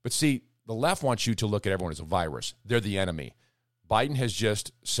 But see, the left wants you to look at everyone as a virus. They're the enemy. Biden has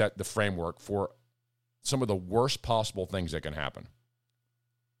just set the framework for some of the worst possible things that can happen.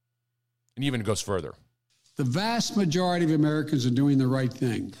 And even goes further. The vast majority of Americans are doing the right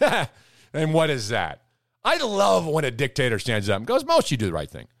thing. And what is that? I love when a dictator stands up and goes, most of you do the right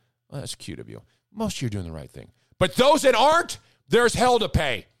thing. Well, that's cute of you. Most of you are doing the right thing. But those that aren't, there's hell to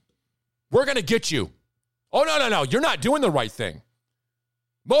pay. We're going to get you. Oh, no. You're not doing the right thing.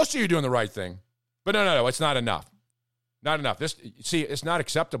 Most of you are doing the right thing. But no. It's not enough. Not enough. It's not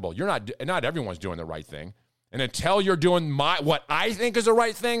acceptable. Not everyone's doing the right thing. And until you're doing what I think is the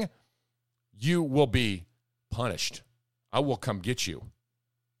right thing, you will be punished. I will come get you.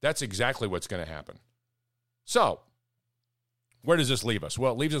 That's exactly what's going to happen. So, where does this leave us?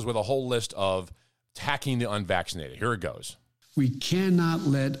 Well, it leaves us with a whole list of attacking the unvaccinated. Here it goes. We cannot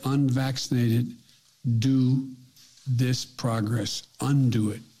let unvaccinated do this progress. Undo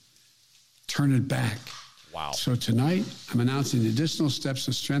it. Turn it back. Wow. So tonight, I'm announcing additional steps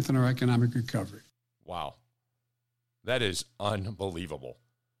to strengthen our economic recovery. Wow. That is unbelievable.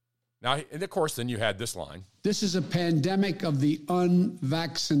 Now, and of course, then you had this line. This is a pandemic of the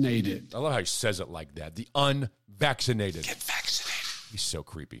unvaccinated. I love how he says it like that. The unvaccinated. Get vaccinated. He's so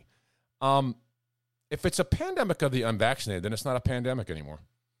creepy. If it's a pandemic of the unvaccinated, then it's not a pandemic anymore.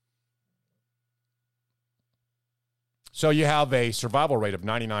 So you have a survival rate of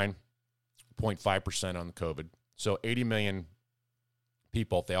 99.5% on the COVID. So 80 million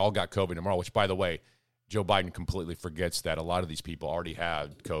people, if they all got COVID tomorrow, which, by the way, Joe Biden completely forgets that a lot of these people already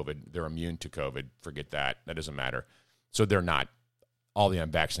had COVID. They're immune to COVID. Forget that. That doesn't matter. So they're not. All the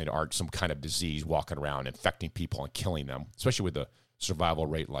unvaccinated aren't some kind of disease walking around infecting people and killing them, especially with a survival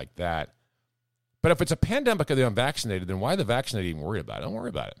rate like that. But if it's a pandemic of the unvaccinated, then why the vaccinated even worry about it? Don't worry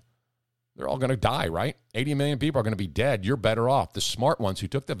about it. They're all going to die, right? 80 million people are going to be dead. You're better off. The smart ones who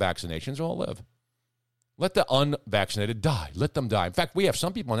took the vaccinations will live. Let the unvaccinated die. Let them die. In fact, we have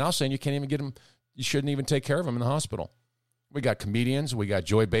some people now saying you can't even get them. You shouldn't even take care of them in the hospital. We got comedians. We got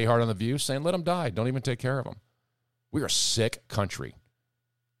Joy Behar on The View saying, let them die. Don't even take care of them. We are a sick country.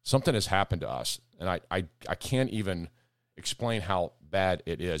 Something has happened to us, and I can't even explain how bad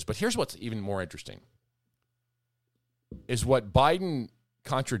it is. But here's what's even more interesting, is what Biden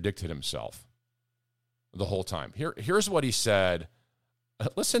contradicted himself the whole time. Here's what he said.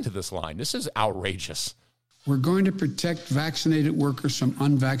 Listen to this line. This is outrageous. We're going to protect vaccinated workers from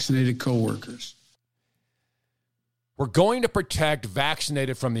unvaccinated coworkers. We're going to protect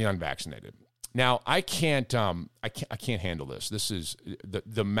vaccinated from the unvaccinated. Now, I can't handle this. This is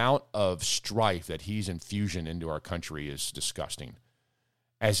the amount of strife that he's infusing into our country is disgusting.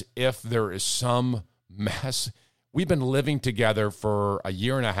 As if there is some mess. We've been living together for a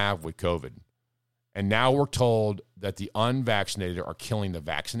year and a half with COVID, and now we're told that the unvaccinated are killing the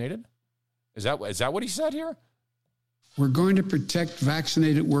vaccinated? Is that what he said here? We're going to protect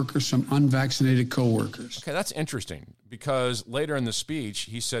vaccinated workers from unvaccinated coworkers. Okay, that's interesting, because later in the speech,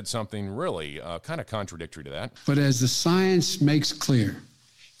 he said something really kind of contradictory to that. But as the science makes clear,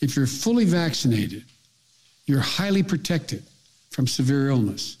 if you're fully vaccinated, you're highly protected from severe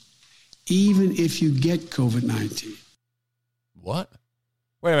illness, even if you get COVID-19. What?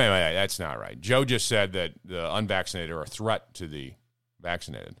 Wait, that's not right. Joe just said that the unvaccinated are a threat to the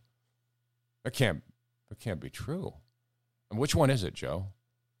vaccinated. That can't be true. And which one is it, Joe?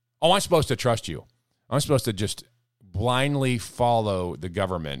 Oh, I'm supposed to trust you. I'm supposed to just blindly follow the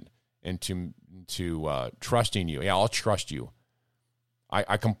government into trusting you. Yeah, I'll trust you.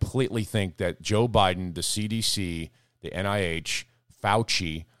 I completely think that Joe Biden, the CDC, the NIH,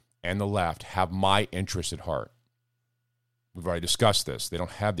 Fauci, and the left have my interest at heart. We've already discussed this. They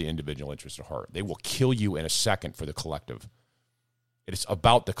don't have the individual interest at heart. They will kill you in a second for the collective. It is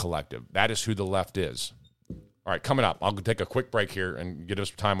about the collective. That is who the left is. All right, coming up, I'll take a quick break here and get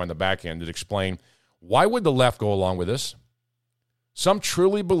us time on the back end to explain why would the left go along with this? Some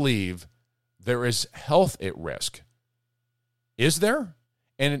truly believe there is health at risk. Is there?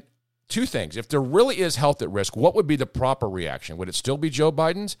 And two things. If there really is health at risk, what would be the proper reaction? Would it still be Joe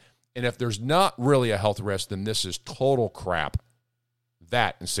Biden's? And if there's not really a health risk, then this is total crap.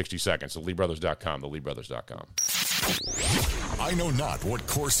 That in 60 seconds. TheLeeBrothers.com, TheLeeBrothers.com. I know not what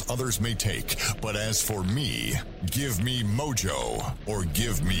course others may take, but as for me, give me mojo or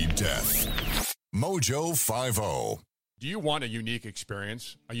give me death. Mojo 50. Do you want a unique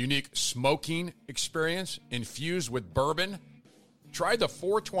experience? A unique smoking experience infused with bourbon? Try the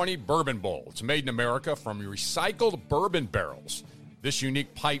 420 Bourbon Bowl. It's made in America from recycled bourbon barrels. This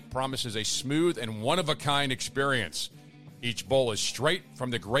unique pipe promises a smooth and one-of-a-kind experience. Each bowl is straight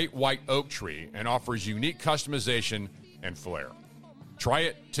from the great white oak tree and offers unique customization and flair. Try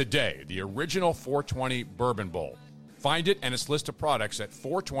it today, the original 420 Bourbon Bowl. Find it and its list of products at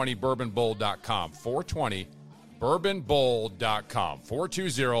 420bourbonbowl.com. 420bourbonbowl.com.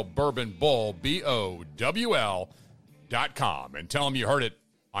 420bourbonbowl, BOWL.com. And tell them you heard it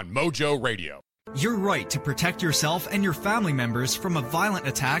on Mojo Radio. Your right to protect yourself and your family members from a violent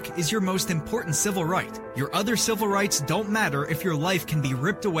attack is your most important civil right. Your other civil rights don't matter if your life can be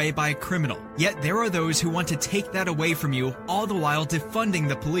ripped away by a criminal. Yet there are those who want to take that away from you, all the while defunding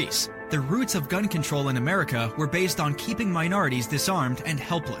the police. The roots of gun control in America were based on keeping minorities disarmed and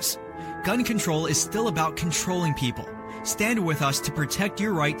helpless. Gun control is still about controlling people. Stand with us to protect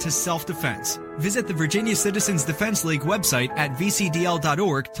your right to self-defense. Visit the Virginia Citizens Defense League website at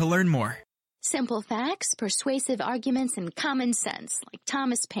vcdl.org to learn more. Simple facts, persuasive arguments, and common sense, like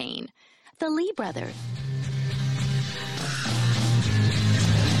Thomas Paine. The Lee Brothers.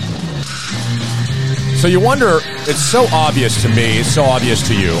 So you wonder, it's so obvious to me, it's so obvious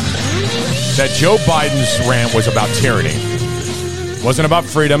to you, that Joe Biden's rant was about tyranny. It wasn't about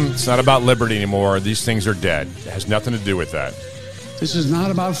freedom. It's not about liberty anymore. These things are dead. It has nothing to do with that. This is not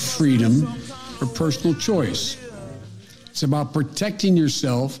about freedom or personal choice. It's about protecting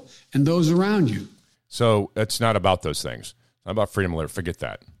yourself and those around you. So it's not about those things. It's not about freedom and liberty. Forget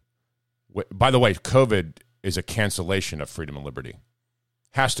that. By the way, COVID is a cancellation of freedom and liberty.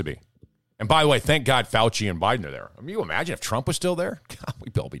 Has to be. And by the way, thank God Fauci and Biden are there. I mean, you imagine if Trump was still there? God,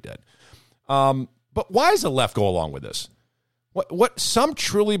 we'd all be dead. But why does the left go along with this? What some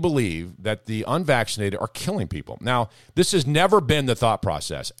truly believe that the unvaccinated are killing people. Now, this has never been the thought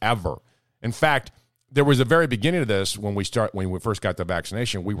process, ever. In fact, there was a very beginning of this when we first got the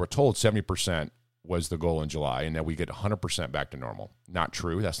vaccination. We were told 70% was the goal in July, and that we get 100% back to normal. Not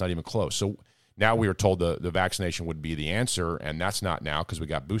true. That's not even close. So now we were told the vaccination would be the answer, and that's not now because we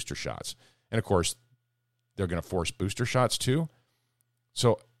got booster shots. And of course, they're going to force booster shots too.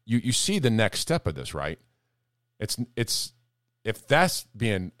 So you see the next step of this, right? It's if that's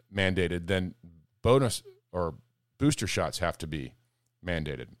being mandated, then bonus or booster shots have to be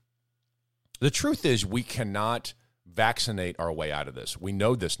mandated. The truth is we cannot vaccinate our way out of this. We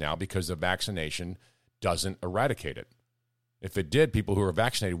know this now because the vaccination doesn't eradicate it. If it did, people who are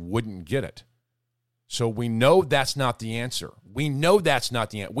vaccinated wouldn't get it. So we know that's not the answer. We know that's not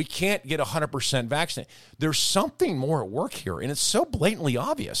the answer. We can't get 100% vaccinated. There's something more at work here, and it's so blatantly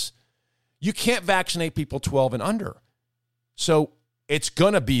obvious. You can't vaccinate people 12 and under. So it's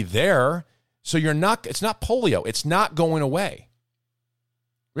going to be there. So it's not polio. It's not going away.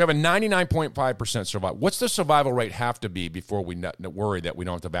 We have a 99.5% survival. What's the survival rate have to be before we worry that we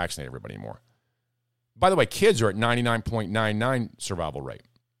don't have to vaccinate everybody anymore? By the way, kids are at 99.99 survival rate.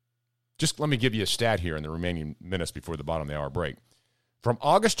 Just let me give you a stat here in the remaining minutes before the bottom of the hour break. From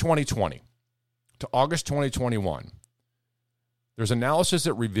August 2020 to August 2021, there's analysis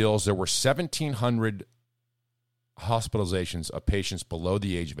that reveals there were 1,700 hospitalizations of patients below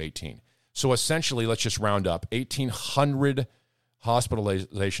the age of 18. So essentially, let's just round up, 1,800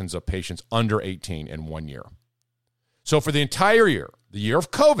 hospitalizations of patients under 18 in 1 year. So for the entire year, the year of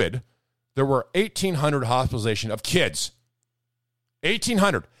COVID, there were 1,800 hospitalizations of kids.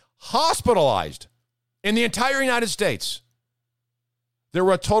 1,800 hospitalized in the entire United States. There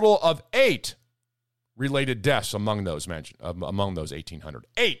were a total of 8 related deaths among those 1,800.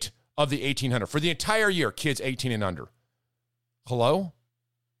 8 of the 1,800 for the entire year, kids 18 and under. Hello?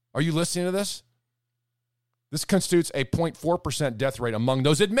 Are you listening to this? This constitutes a 0.4% death rate among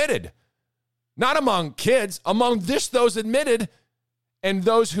those admitted. Not among kids, among those admitted, and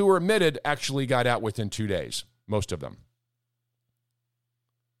those who were admitted actually got out within 2 days, most of them.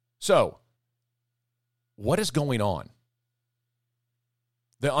 So, what is going on?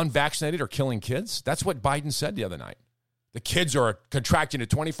 The unvaccinated are killing kids? That's what Biden said the other night. The kids are contracting at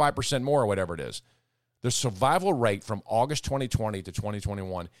 25% more or whatever it is. The survival rate from August 2020 to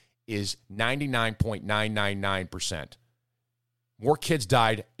 2021 is 99.999%. More kids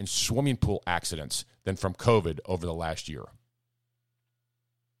died in swimming pool accidents than from COVID over the last year.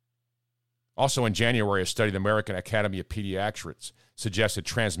 Also in January, a study of the American Academy of Pediatrics suggested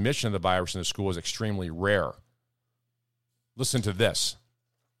transmission of the virus in the school is extremely rare. Listen to this.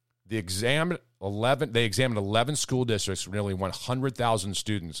 They examined 11 school districts with nearly 100,000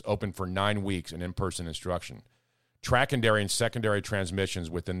 students open for 9 weeks in in-person instruction. Secondary and secondary transmissions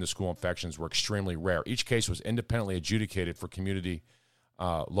within the school infections were extremely rare. Each case was independently adjudicated for community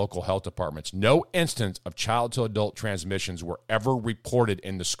local health departments. No instance of child-to-adult transmissions were ever reported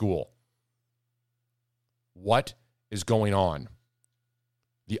in the school. What is going on?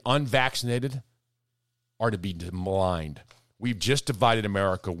 The unvaccinated are to be maligned. We've just divided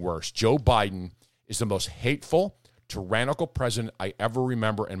America worse. Joe Biden is the most hateful, tyrannical president I ever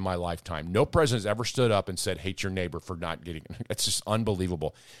remember in my lifetime. No president has ever stood up and said, hate your neighbor for not getting it. It's just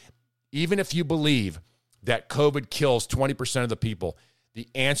unbelievable. Even if you believe that COVID kills 20% of the people, the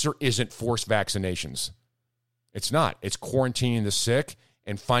answer isn't forced vaccinations. It's not. It's quarantining the sick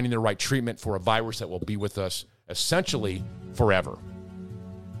and finding the right treatment for a virus that will be with us essentially forever.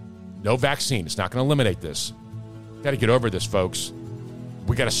 No vaccine. It's not going to eliminate this. Got to get over this, folks.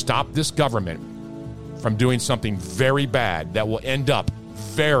 We got to stop this government from doing something very bad that will end up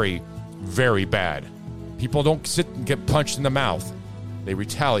very, very bad. People don't sit and get punched in the mouth. They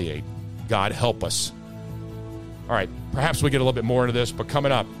retaliate. God help us. All right, perhaps we get a little bit more into this, but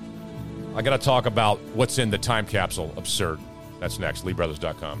coming up, I got to talk about what's in the time capsule. Absurd. That's next.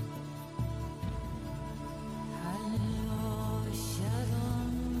 LeeBrothers.com.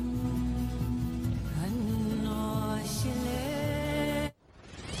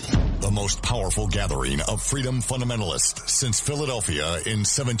 The most powerful gathering of freedom fundamentalists since Philadelphia in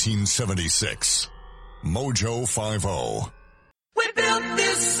 1776. Mojo 50. We built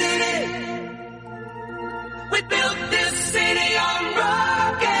this city. We built this city on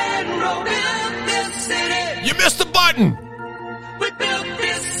rock and roll. Built this city. You missed the button. We built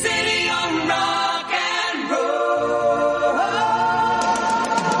this city on rock and roll.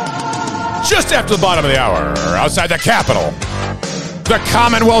 Just after the bottom of the hour, outside the Capitol, the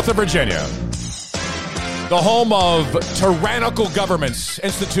Commonwealth of Virginia, the home of tyrannical governments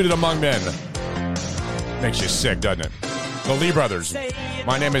instituted among men. Makes you sick, doesn't it? The Lee Brothers.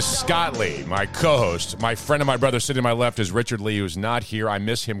 My name is Scott Lee, my co-host. My friend and my brother sitting to my left is Richard Lee, who's not here. I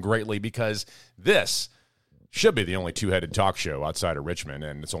miss him greatly because this should be the only two-headed talk show outside of Richmond,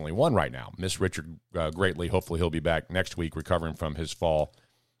 and it's only one right now. Miss Richard greatly. Hopefully he'll be back next week, recovering from his fall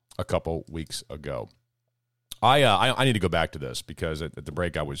a couple weeks ago. I need to go back to this because at the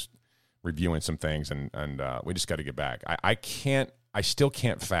break I was reviewing some things, and we just got to get back. I still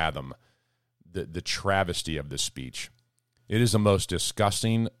can't fathom the travesty of this speech. It is the most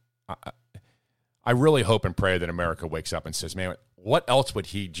disgusting. I really hope and pray that America wakes up and says, man, what else would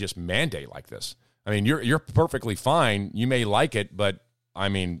he just mandate like this? I mean, you're perfectly fine. You may like it, but I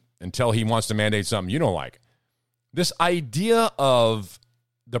mean, until he wants to mandate something you don't like. This idea of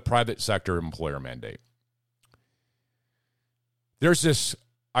the private sector employer mandate. There's this,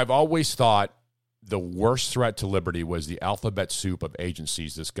 I've always thought the worst threat to liberty was the alphabet soup of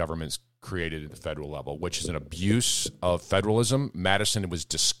agencies this government's created at the federal level, which is an abuse of federalism. Madison was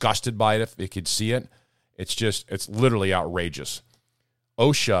disgusted by it if he could see it. It's literally outrageous.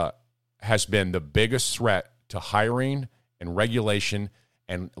 OSHA has been the biggest threat to hiring and regulation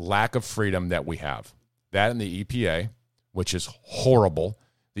and lack of freedom that we have. That and the EPA, which is horrible.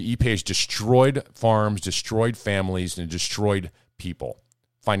 The EPA has destroyed farms, destroyed families, and destroyed people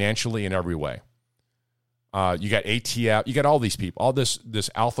financially in every way. You got ATF, you got all these people. All this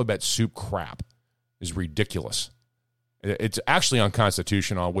alphabet soup crap is ridiculous. It's actually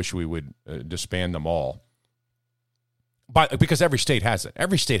unconstitutional. I wish we would disband them all. But because every state has it.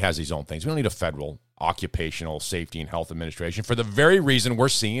 Every state has these own things. We don't need a federal occupational safety and health administration for the very reason we're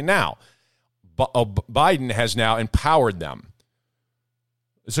seeing now. Biden has now empowered them.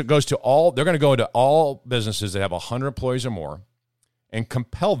 So it goes to all, they're going to go into all businesses that have 100 employees or more and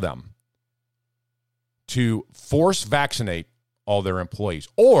compel them to force vaccinate all their employees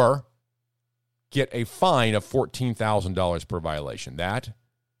or get a fine of $14,000 per violation. That,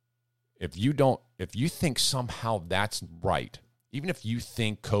 if you think somehow that's right, even if you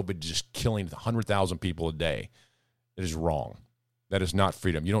think COVID is just killing 100,000 people a day, it is wrong. That is not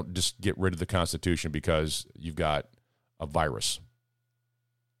freedom. You don't just get rid of the Constitution because you've got a virus.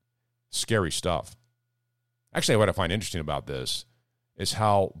 Scary stuff. Actually, what I find interesting about this is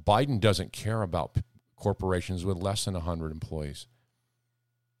how Biden doesn't care about corporations with less than 100 employees.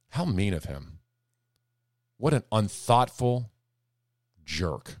 How mean of him. What an unthoughtful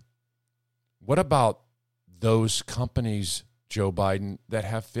jerk. What about those companies, Joe Biden, that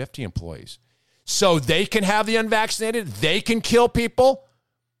have 50 employees? So they can have the unvaccinated? They can kill people?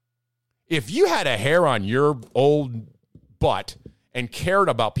 If you had a hair on your old butt and cared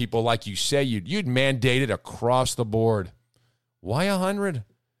about people like you say you'd mandate it across the board. Why 100?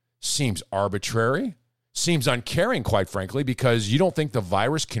 Seems arbitrary. Seems uncaring, quite frankly, because you don't think the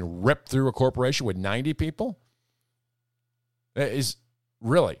virus can rip through a corporation with 90 people? That is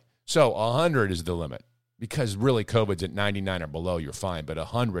really. So 100 is the limit. Because really COVID's at 99 or below, you're fine. But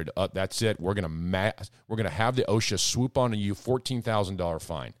 100, that's it. We're gonna have the OSHA swoop on you, $14,000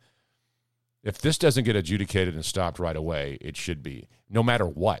 fine. If this doesn't get adjudicated and stopped right away, it should be. No matter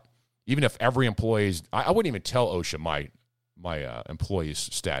what. Even if every employee's, I wouldn't even tell OSHA my employee's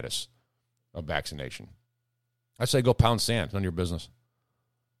status of vaccination. I say go pound sand. None of your business.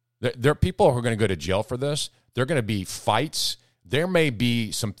 There are people who are going to go to jail for this. There are going to be fights. There may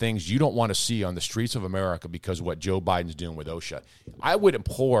be some things you don't want to see on the streets of America because of what Joe Biden's doing with OSHA. I would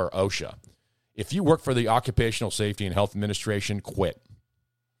implore OSHA, if you work for the Occupational Safety and Health Administration, quit.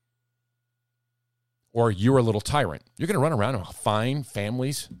 Or you're a little tyrant. You're going to run around and fine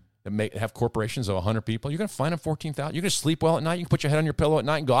families that have corporations of 100 people. You're going to fine them $14,000. You're going to sleep well at night. You can put your head on your pillow at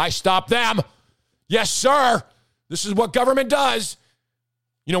night and go, I stop them. Yes, sir. This is what government does.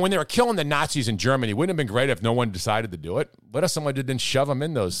 You know, when they were killing the Nazis in Germany, it wouldn't have been great if no one decided to do it. What if someone didn't shove them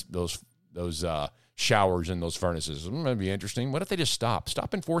in those showers and those furnaces? That'd be interesting. What if they just stop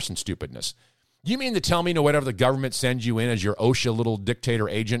enforcing stupidness? You mean to tell me, whatever the government sends you in as your OSHA little dictator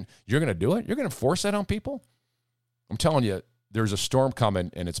agent, you're going to do it? You're going to force that on people? I'm telling you, there's a storm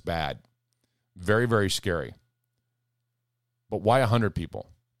coming, and it's bad. Very, very scary. But why 100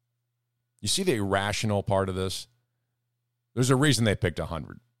 people? You see the irrational part of this? There's a reason they picked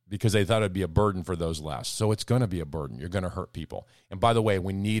 100, because they thought it'd be a burden for those less. So it's going to be a burden. You're going to hurt people. And by the way,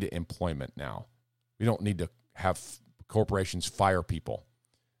 we need employment now. We don't need to have corporations fire people.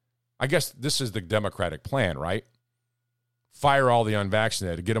 I guess this is the Democratic plan, right? Fire all the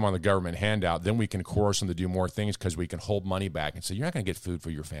unvaccinated, get them on the government handout, then we can coerce them to do more things because we can hold money back and say, you're not going to get food for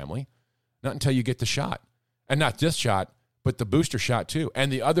your family. Not until you get the shot. And not this shot, but the booster shot too,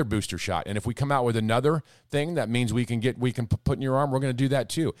 and the other booster shot. And if we come out with another thing, that means we can put in your arm, we're going to do that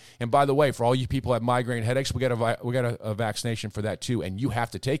too. And by the way, for all you people who have migraine headaches, we got a vaccination for that too, and you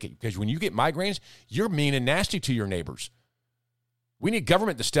have to take it, because when you get migraines, you're mean and nasty to your neighbors. We need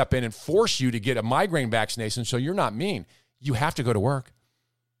government to step in and force you to get a migraine vaccination so you're not mean. You have to go to work.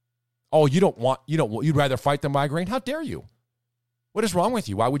 Oh, you'd rather fight the migraine? How dare you? What is wrong with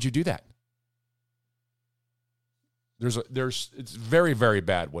you? Why would you do that? It's very, very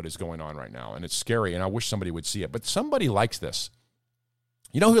bad what is going on right now, and it's scary, and I wish somebody would see it. But somebody likes this.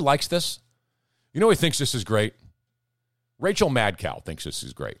 You know who likes this? You know who thinks this is great? Rachel Madcow thinks this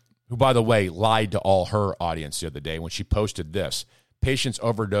is great, who, by the way, lied to all her audience the other day when she posted this. Patients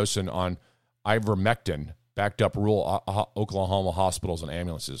overdosing on ivermectin backed up rural Oklahoma hospitals and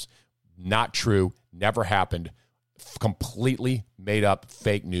ambulances. Not true. Never happened. Completely made up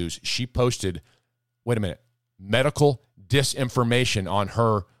fake news. She posted, wait a minute, medical disinformation on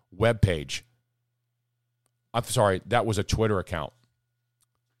her webpage. I'm sorry, that was a Twitter account.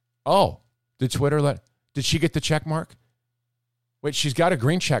 Oh, did she get the check mark? Wait, she's got a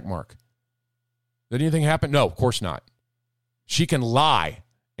green check mark. Did anything happen? No, of course not. She can lie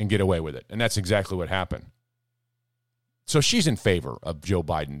and get away with it, and that's exactly what happened. So she's in favor of Joe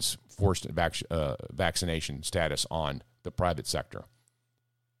Biden's forced vaccination status on the private sector.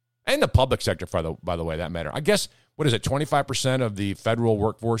 And the public sector, by the way, that matter. I guess, what is it, 25% of the federal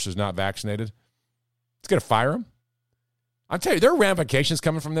workforce is not vaccinated? It's going to fire them? I'll tell you, there are ramifications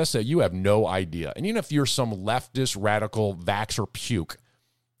coming from this that you have no idea. And even if you're some leftist, radical, vaxxer puke,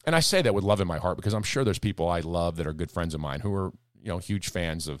 and I say that with love in my heart because I'm sure there's people I love that are good friends of mine who are, huge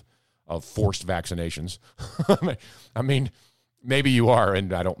fans of forced vaccinations. I mean, maybe you are,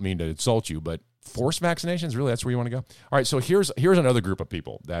 and I don't mean to insult you, but forced vaccinations, really, that's where you want to go? All right, so here's another group of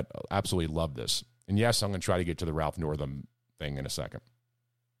people that absolutely love this. And yes, I'm going to try to get to the Ralph Northam thing in a second.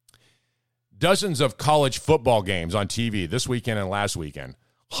 Dozens of college football games on TV this weekend and last weekend.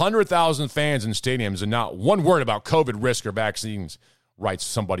 100,000 fans in stadiums and not one word about COVID risk or vaccines, writes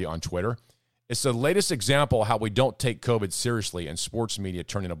somebody on Twitter. It's the latest example of how we don't take COVID seriously and sports media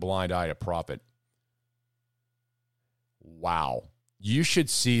turning a blind eye to profit. Wow. You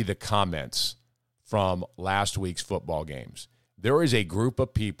should see the comments from last week's football games. There is a group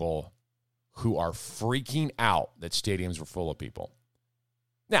of people who are freaking out that stadiums were full of people.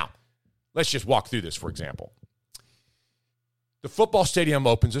 Now, let's just walk through this, for example. The football stadium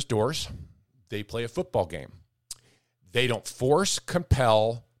opens its doors. They play a football game. They don't force,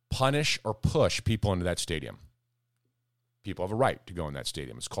 compel, punish, or push people into that stadium. People have a right to go in that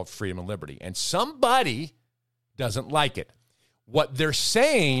stadium. It's called freedom and liberty. And somebody doesn't like it. What they're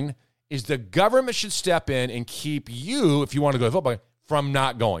saying is the government should step in and keep you, if you want to go to football, from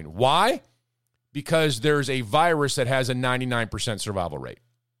not going. Why? Because there's a virus that has a 99% survival rate.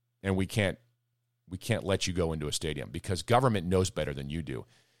 And we can't let you go into a stadium because government knows better than you do.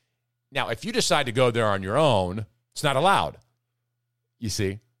 Now, if you decide to go there on your own, it's not allowed. You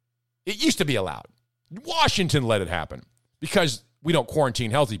see? It used to be allowed. Washington let it happen because we don't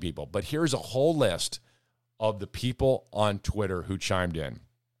quarantine healthy people. But here's a whole list of the people on Twitter who chimed in.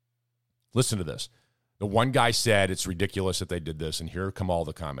 Listen to this. The one guy said it's ridiculous that they did this, and here come all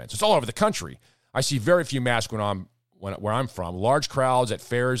the comments. It's all over the country. I see very few masks where I'm from. Large crowds at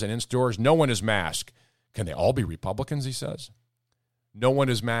fairs and in stores. No one is masked. Can they all be Republicans, he says? No one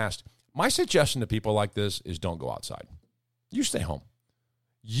is masked. My suggestion to people like this is don't go outside. You stay home.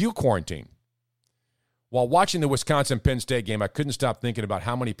 You quarantine. While watching the Wisconsin-Penn State game, I couldn't stop thinking about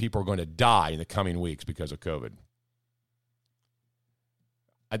how many people are going to die in the coming weeks because of COVID.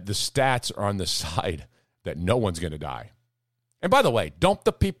 The stats are on the side that no one's going to die. And by the way, don't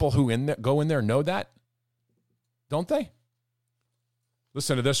the people who go in there know that? Don't they?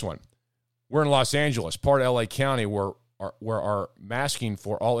 Listen to this one. We're in Los Angeles, part of LA County, where our masking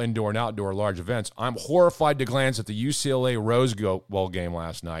for all indoor and outdoor large events. I'm horrified to glance at the UCLA Rose Bowl game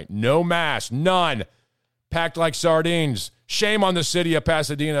last night. No mask, none. Packed like sardines. Shame on the city of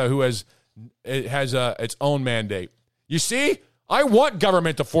Pasadena, who has its own mandate. You see, I want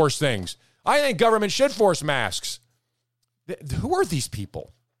government to force things. I think government should force masks. Who are these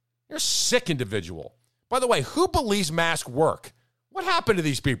people? You're a sick individual. By the way, who believes masks work? What happened to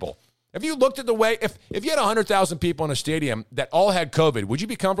these people? Have you looked at the way, if you had 100,000 people in a stadium that all had COVID, would you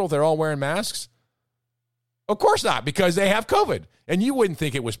be comfortable if they're all wearing masks? Of course not, because they have COVID. And you wouldn't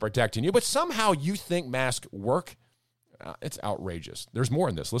think it was protecting you, but somehow you think masks work? It's outrageous. There's more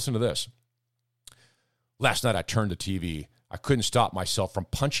in this. Listen to this. Last night I turned the TV. I couldn't stop myself from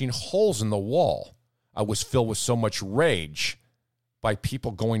punching holes in the wall. I was filled with so much rage by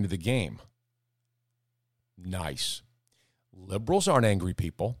people going to the game. Nice. Liberals aren't angry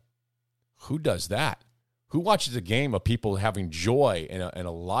people. Who does that? Who watches a game of people having joy in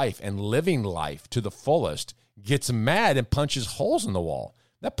a life and living life to the fullest, gets mad and punches holes in the wall?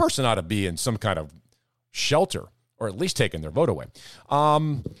 That person ought to be in some kind of shelter or at least taking their vote away.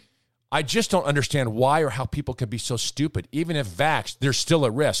 I just don't understand why or how people can be so stupid. Even if vaxxed, they're still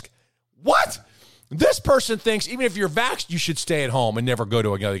at risk. What? This person thinks even if you're vaxxed, you should stay at home and never go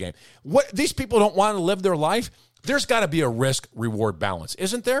to another game. What? These people don't want to live their life? There's got to be a risk-reward balance,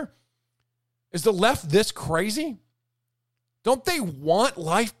 isn't there? Is the left this crazy? Don't they want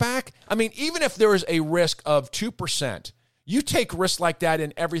life back? I mean, even if there is a risk of 2% You take risks like that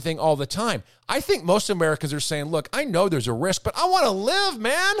in everything all the time. I think most Americans are saying, look, I know there's a risk, but I want to live,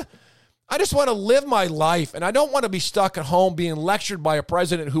 man. I just want to live my life, and I don't want to be stuck at home being lectured by a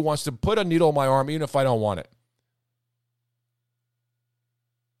president who wants to put a needle in my arm even if I don't want it.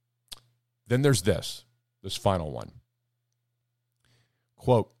 Then there's this final one.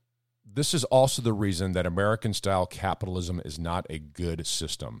 Quote, this is also the reason that American-style capitalism is not a good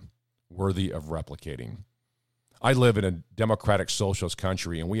system worthy of replicating. I live in a democratic socialist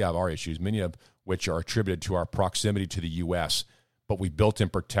country, and we have our issues, many of which are attributed to our proximity to the U.S., but we built in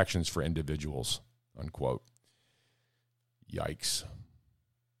protections for individuals, unquote. Yikes.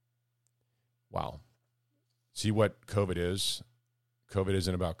 Wow. See what COVID is? COVID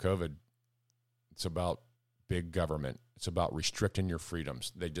isn't about COVID. It's about big government. It's about restricting your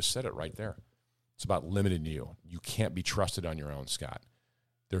freedoms. They just said it right there. It's about limiting you. You can't be trusted on your own, Scott.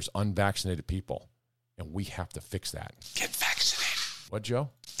 There's unvaccinated people, and we have to fix that. Get vaccinated. What, Joe?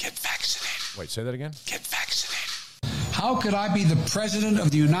 Get vaccinated. Wait, say that again? Get vaccinated. How could I be the president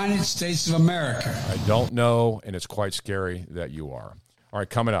of the United States of America? I don't know, and it's quite scary that you are. All right,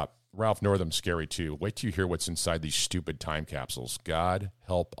 coming up, Ralph Northam's scary too. Wait till you hear what's inside these stupid time capsules. God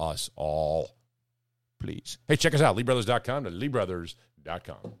help us all. Please. Hey, check us out, LeeBrothers.com to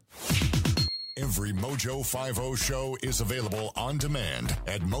LeeBrothers.com. Every Mojo 50 show is available on demand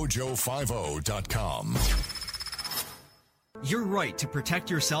at Mojo50.com. Your right to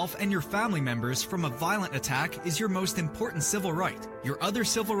protect yourself and your family members from a violent attack is your most important civil right. Your other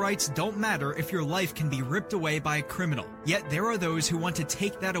civil rights don't matter if your life can be ripped away by a criminal. Yet there are those who want to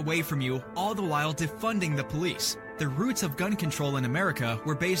take that away from you, all the while defunding the police. The roots of gun control in America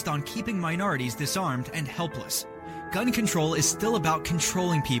were based on keeping minorities disarmed and helpless. Gun control is still about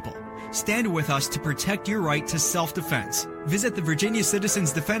controlling people. Stand with us to protect your right to self-defense. Visit the Virginia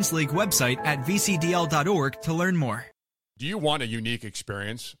Citizens Defense League website at vcdl.org to learn more. Do you want a unique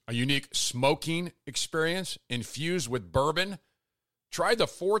experience, a unique smoking experience infused with bourbon? Try the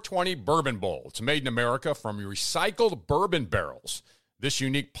 420 Bourbon Bowl. It's made in America from recycled bourbon barrels. This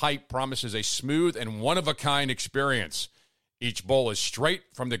unique pipe promises a smooth and one-of-a-kind experience. Each bowl is straight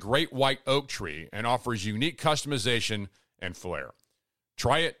from the great white oak tree and offers unique customization and flair.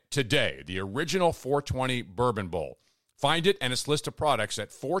 Try it today, the original 420 Bourbon Bowl. Find it and its list of products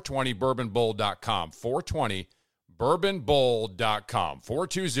at 420bourbonbowl.com. 420bourbonbowl.com.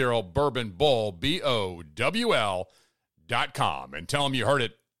 420bourbonbowl, BOWL.com. And tell them you heard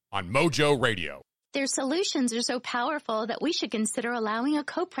it on Mojo Radio. Their solutions are so powerful that we should consider allowing a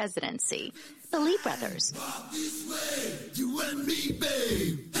co-presidency. The Lee brothers. You and me,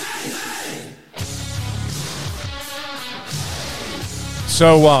 babe. Hey, hey.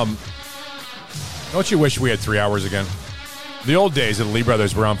 So, don't you wish we had 3 hours again? The old days of the Lee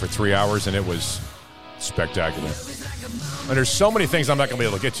brothers were on for 3 hours, and it was spectacular. And there's so many things I'm not going to be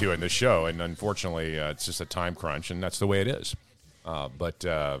able to get to in this show, and unfortunately, it's just a time crunch, and that's the way it is. But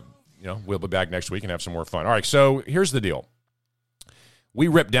we'll be back next week and have some more fun. All right, so here's the deal. We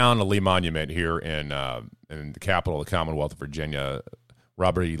ripped down the Lee Monument here in the capital of the Commonwealth of Virginia.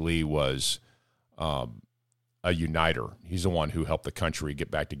 Robert E. Lee was a uniter. He's the one who helped the country get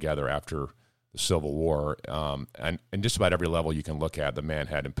back together after the Civil War. And just about every level you can look at, the man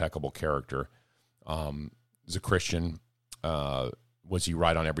had impeccable character. He's a Christian. Was he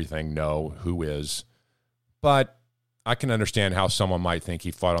right on everything? No. Who is? But I can understand how someone might think he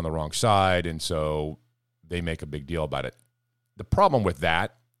fought on the wrong side, and so they make a big deal about it. The problem with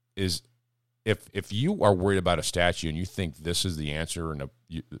that is if you are worried about a statue and you think this is the answer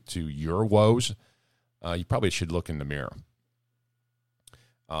to your woes, you probably should look in the mirror.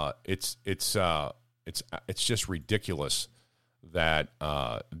 It's just ridiculous that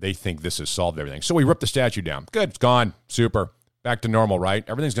they think this has solved everything. So we ripped the statue down. Good, it's gone. Super. Back to normal, right?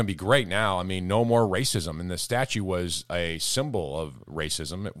 Everything's going to be great now. I mean, no more racism. And the statue was a symbol of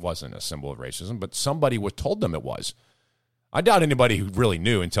racism. It wasn't a symbol of racism, but somebody told them it was. I doubt anybody who really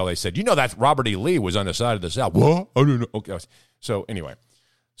knew until they said, that Robert E. Lee was on the side of the South. What? I don't know. Okay. So anyway,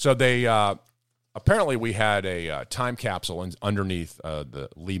 they apparently we had a time capsule underneath the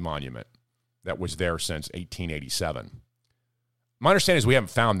Lee Monument that was there since 1887. My understanding is we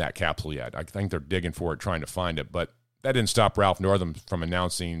haven't found that capsule yet. I think they're digging for it, trying to find it, but that didn't stop Ralph Northam from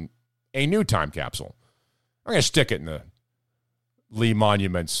announcing a new time capsule. I'm going to stick it in the Lee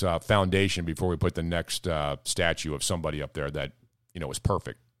Monument's foundation before we put the next statue of somebody up there that, is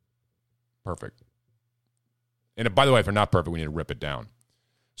perfect. Perfect. And by the way, if they're not perfect, we need to rip it down.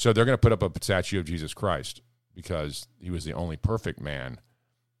 So they're going to put up a statue of Jesus Christ because he was the only perfect man.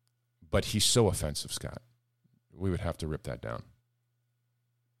 But he's so offensive, Scott. We would have to rip that down.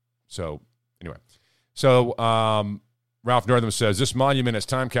 So, anyway. So, Ralph Northam says, this monument as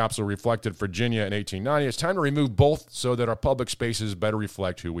time capsule reflected Virginia in 1890. It's time to remove both so that our public spaces better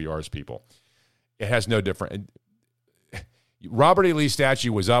reflect who we are as people. It has no different. Robert E. Lee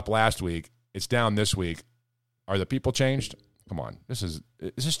statue was up last week. It's down this week. Are the people changed? Come on. This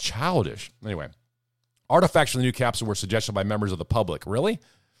is childish. Anyway, artifacts from the new capsule were suggested by members of the public. Really?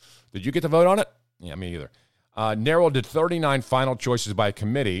 Did you get to vote on it? Yeah, me either. Narrowed to 39 final choices by a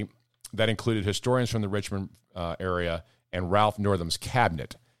committee that included historians from the Richmond area and Ralph Northam's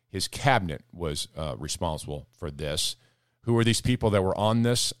cabinet. His cabinet was responsible for this. Who are these people that were on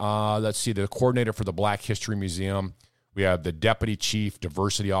this? Let's see, the coordinator for the Black History Museum. We have the deputy chief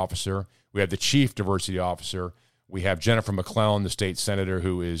diversity officer. We have the chief diversity officer. We have Jennifer McClellan, the state senator,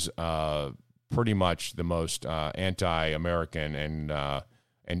 who is pretty much the most anti-American, and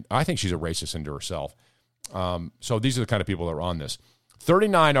I think she's a racist into herself. So these are the kind of people that are on this.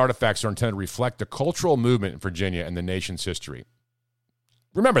 39 artifacts are intended to reflect the cultural movement in Virginia and the nation's history.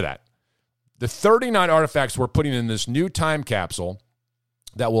 Remember that. The 39 artifacts we're putting in this new time capsule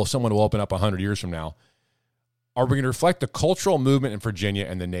that someone will open up 100 years from now are going to reflect the cultural movement in Virginia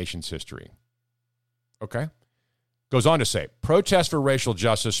and the nation's history. Okay? Goes on to say, protests for racial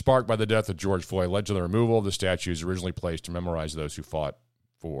justice sparked by the death of George Floyd led to the removal of the statues originally placed to memorialize those who fought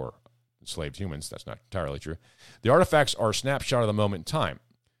for enslaved humans. That's not entirely true. The artifacts are a snapshot of the moment in time.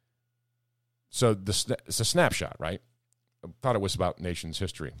 So it's a snapshot, right? I thought it was about nation's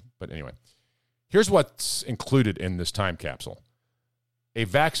history. But anyway, here's what's included in this time capsule. A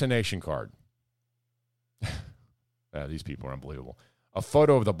vaccination card. These people are unbelievable. A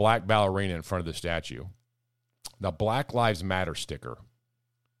photo of the black ballerina in front of the statue. The Black Lives Matter sticker.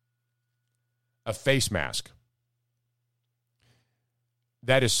 A face mask.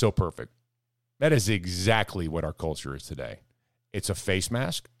 That is so perfect. That is exactly what our culture is today. It's a face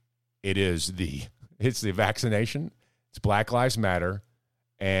mask. It's the vaccination. It's Black Lives Matter.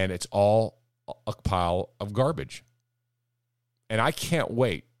 And it's all a pile of garbage. And I can't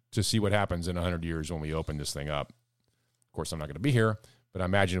wait to see what happens in 100 years when we open this thing up. Of course, I'm not going to be here, but I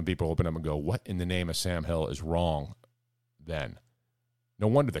imagine people open up and go, what in the name of Sam Hill is wrong then? No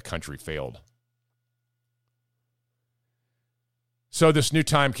wonder the country failed. So this new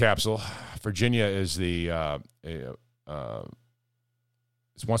time capsule, Virginia is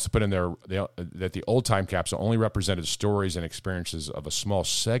wants to put in there that the old time capsule only represented stories and experiences of a small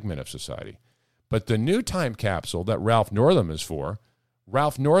segment of society. But the new time capsule that Ralph Northam is for.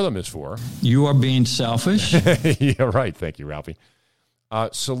 You are being selfish. Yeah, right. Thank you, Ralphie.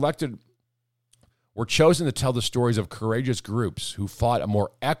 Selected were chosen to tell the stories of courageous groups who fought a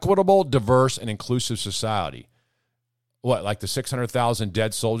more equitable, diverse, and inclusive society. What, like the 600,000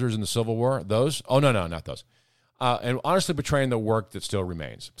 dead soldiers in the Civil War? Those? Oh, no, not those. And honestly portraying the work that still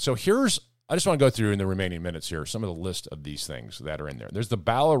remains. So I just want to go through in the remaining minutes here some of the list of these things that are in there. There's the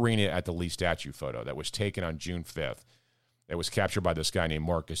ballerina at the Lee statue photo that was taken on June 5th. It was captured by this guy named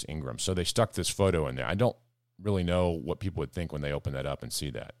Marcus Ingram. So they stuck this photo in there. I don't really know what people would think when they open that up and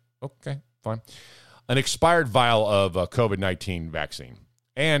see that. Okay, fine. An expired vial of COVID-19 vaccine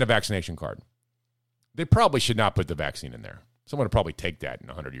and a vaccination card. They probably should not put the vaccine in there. Someone would probably take that in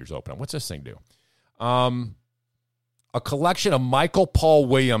 100 years open. What's this thing do? A collection of Michael Paul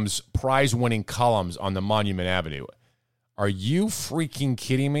Williams prize-winning columns on the Monument Avenue. Are you freaking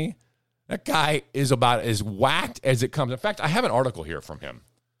kidding me? That guy is about as whacked as it comes. In fact, I have an article here from him.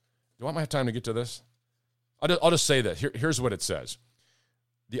 Do I have time to get to this? I'll just say this. Here's what it says.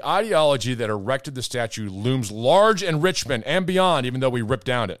 The ideology that erected the statue looms large in Richmond and beyond, even though we ripped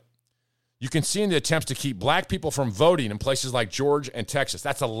down it. You can see in the attempts to keep black people from voting in places like Georgia and Texas.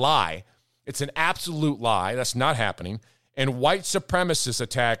 That's a lie. It's an absolute lie. That's not happening. And white supremacist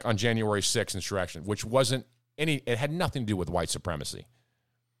attack on January 6th insurrection, which it had nothing to do with white supremacy.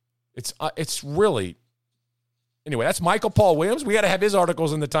 It's really, anyway, that's Michael Paul Williams. We got to have his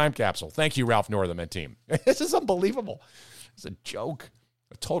articles in the time capsule. Thank you, Ralph Northam and team. This is unbelievable. It's a joke,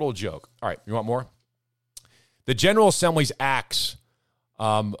 a total joke. All right, you want more? The General Assembly's acts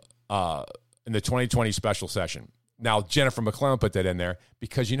in the 2020 special session. Now, Jennifer McClellan put that in there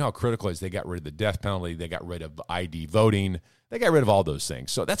because you know how critical it is. They got rid of the death penalty. They got rid of ID voting. They got rid of all those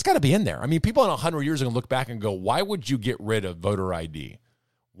things. So that's got to be in there. I mean, people in 100 years are going to look back and go, why would you get rid of voter ID?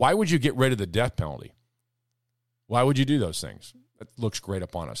 Why would you get rid of the death penalty? Why would you do those things? That looks great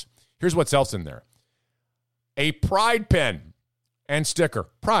upon us. Here's what's else in there. A pride pin and sticker.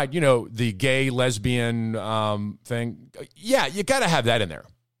 Pride, the gay, lesbian thing. Yeah, you got to have that in there.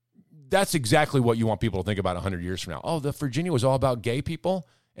 That's exactly what you want people to think about 100 years from now. Oh, the Virginia was all about gay people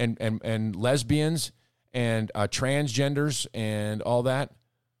and lesbians and transgenders and all that.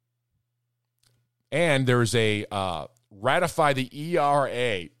 And there's a ratify the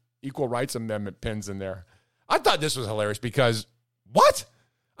ERA, Equal Rights Amendment pins in there. I thought this was hilarious because, what?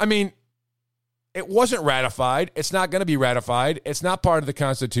 I mean, it wasn't ratified. It's not going to be ratified. It's not part of the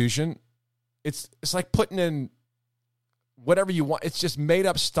Constitution. It's like putting in whatever you want. It's just made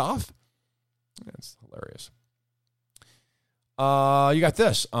up stuff. It's hilarious. You got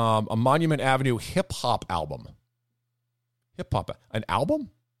this, a Monument Avenue hip-hop album. Hip-hop, an album?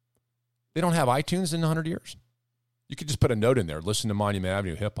 They don't have iTunes in 100 years? You could just put a note in there, listen to Monument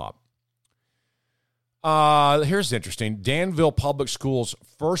Avenue hip-hop. Here's interesting. Danville Public Schools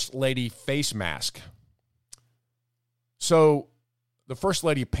First Lady face mask. So the First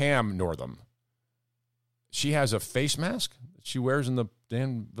Lady, Pam Northam, she has a face mask that she wears in the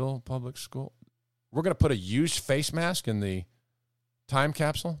Danville Public School. We're going to put a used face mask in the time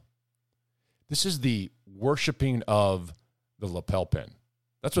capsule. This is the worshiping of the lapel pin.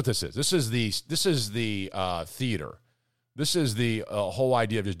 That's what this is. This is the theater. This is the whole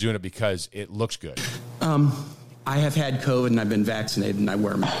idea of just doing it because it looks good. I have had COVID and I've been vaccinated and I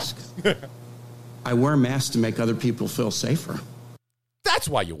wear a mask. I wear a mask to make other people feel safer. That's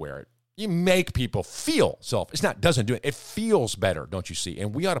why you wear it. You make people feel self. It's not doesn't do it. It feels better, don't you see?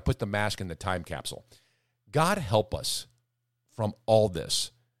 And we ought to put the mask in the time capsule. God help us from all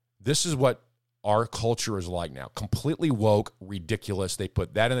this. This is what our culture is like now. Completely woke, ridiculous. They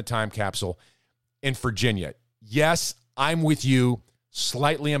put that in the time capsule in Virginia. Yes, I'm with you.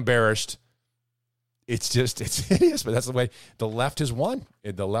 Slightly embarrassed. It's hideous, but that's the way the left has won.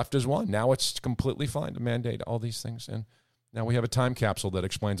 The left has won. Now it's completely fine to mandate all these things. And now we have a time capsule that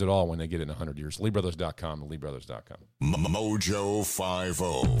explains it all when they get it in 100 years. LeeBrothers.com, LeeBrothers.com. Mojo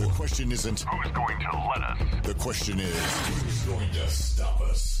 50. The question isn't who's going to let us. The question is who's going to stop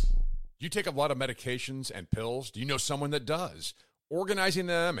us. You take a lot of medications and pills. Do you know someone that does? Organizing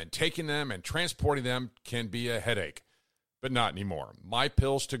them and taking them and transporting them can be a headache, but not anymore. My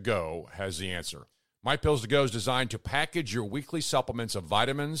Pills to Go has the answer. My Pills to Go is designed to package your weekly supplements of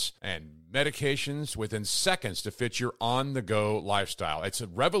vitamins and medications within seconds to fit your on-the-go lifestyle. It's a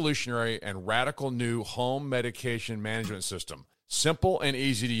revolutionary and radical new home medication management system. Simple and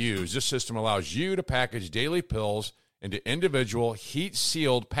easy to use, this system allows you to package daily pills into individual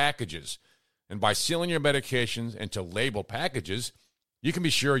heat-sealed packages. And by sealing your medications into labeled packages, you can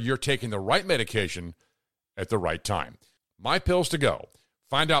be sure you're taking the right medication at the right time. My Pills to Go.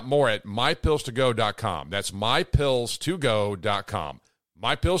 Find out more at mypillstogo.com. That's mypillstogo.com.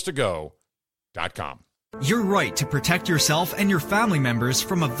 mypillstogo.com. Your right to protect yourself and your family members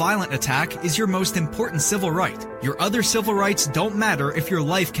from a violent attack is your most important civil right. Your other civil rights don't matter if your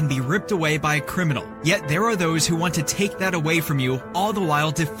life can be ripped away by a criminal. Yet there are those who want to take that away from you, all the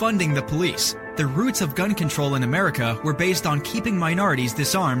while defunding the police. The roots of gun control in America were based on keeping minorities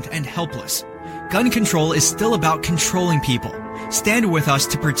disarmed and helpless. Gun control is still about controlling people. Stand with us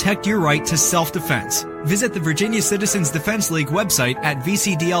to protect your right to self-defense. Visit the Virginia Citizens Defense League website at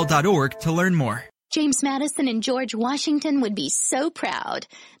vcdl.org to learn more. James Madison and George Washington would be so proud.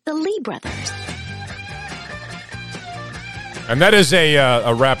 The Lee brothers. And that is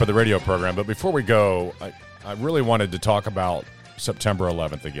a wrap of the radio program. But before we go, I really wanted to talk about September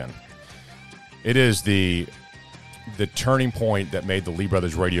 11th again. It is the turning point that made the Lee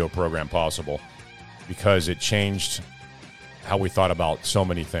Brothers radio program possible because it changed how we thought about so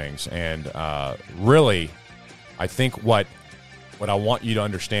many things. And really, I think what I want you to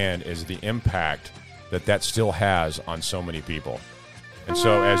understand is the impact that still has on so many people. And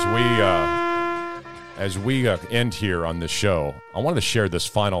so as we end here on this show, I wanted to share this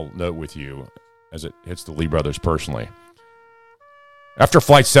final note with you as it hits the Lee brothers personally. After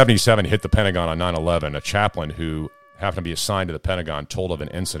Flight 77 hit the Pentagon on 9/11, a chaplain who happened to be assigned to the Pentagon told of an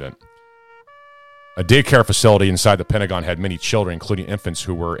incident. A daycare facility inside the Pentagon had many children, including infants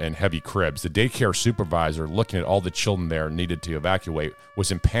who were in heavy cribs. The daycare supervisor, looking at all the children there needed to evacuate,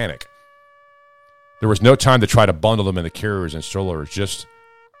 was in panic. There was no time to try to bundle them in the carriers and strollers. Just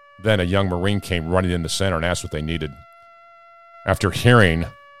then, a young Marine came running in the center and asked what they needed. After hearing,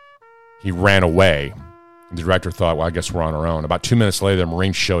 he ran away. The director thought, well, I guess we're on our own. About 2 minutes later, the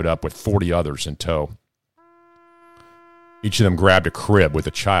Marine showed up with 40 others in tow. Each of them grabbed a crib with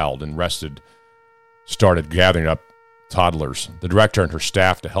a child and started gathering up toddlers. The director and her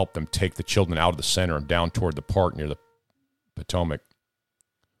staff to help them take the children out of the center and down toward the park near the Potomac.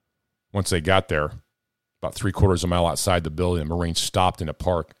 Once they got there, about 3/4 of a mile outside the building, the Marines stopped in a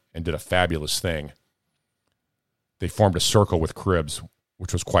park and did a fabulous thing. They formed a circle with cribs,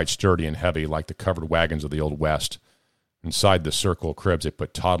 which was quite sturdy and heavy, like the covered wagons of the Old West. Inside the circle of cribs, they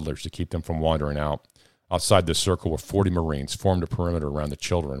put toddlers to keep them from wandering out. Outside this circle were 40 Marines, formed a perimeter around the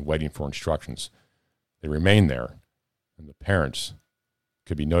children, waiting for instructions. They remained there and the parents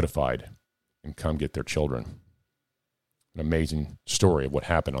could be notified and come get their children. An amazing story of what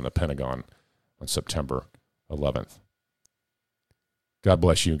happened on the Pentagon on September 11th. God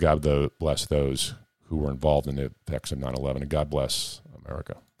bless you. God bless those who were involved in the effects of 9/11, and God bless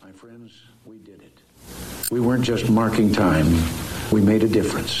America. My friends, we did it. We weren't just marking time. We made a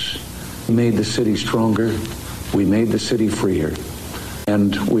difference. We made the city stronger. We made the city freer.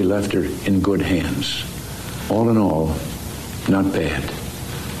 And we left her in good hands. All in all, not bad.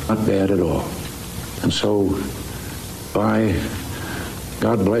 Not bad at all. And so,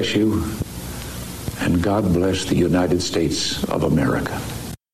 God bless you, and God bless the United States of America.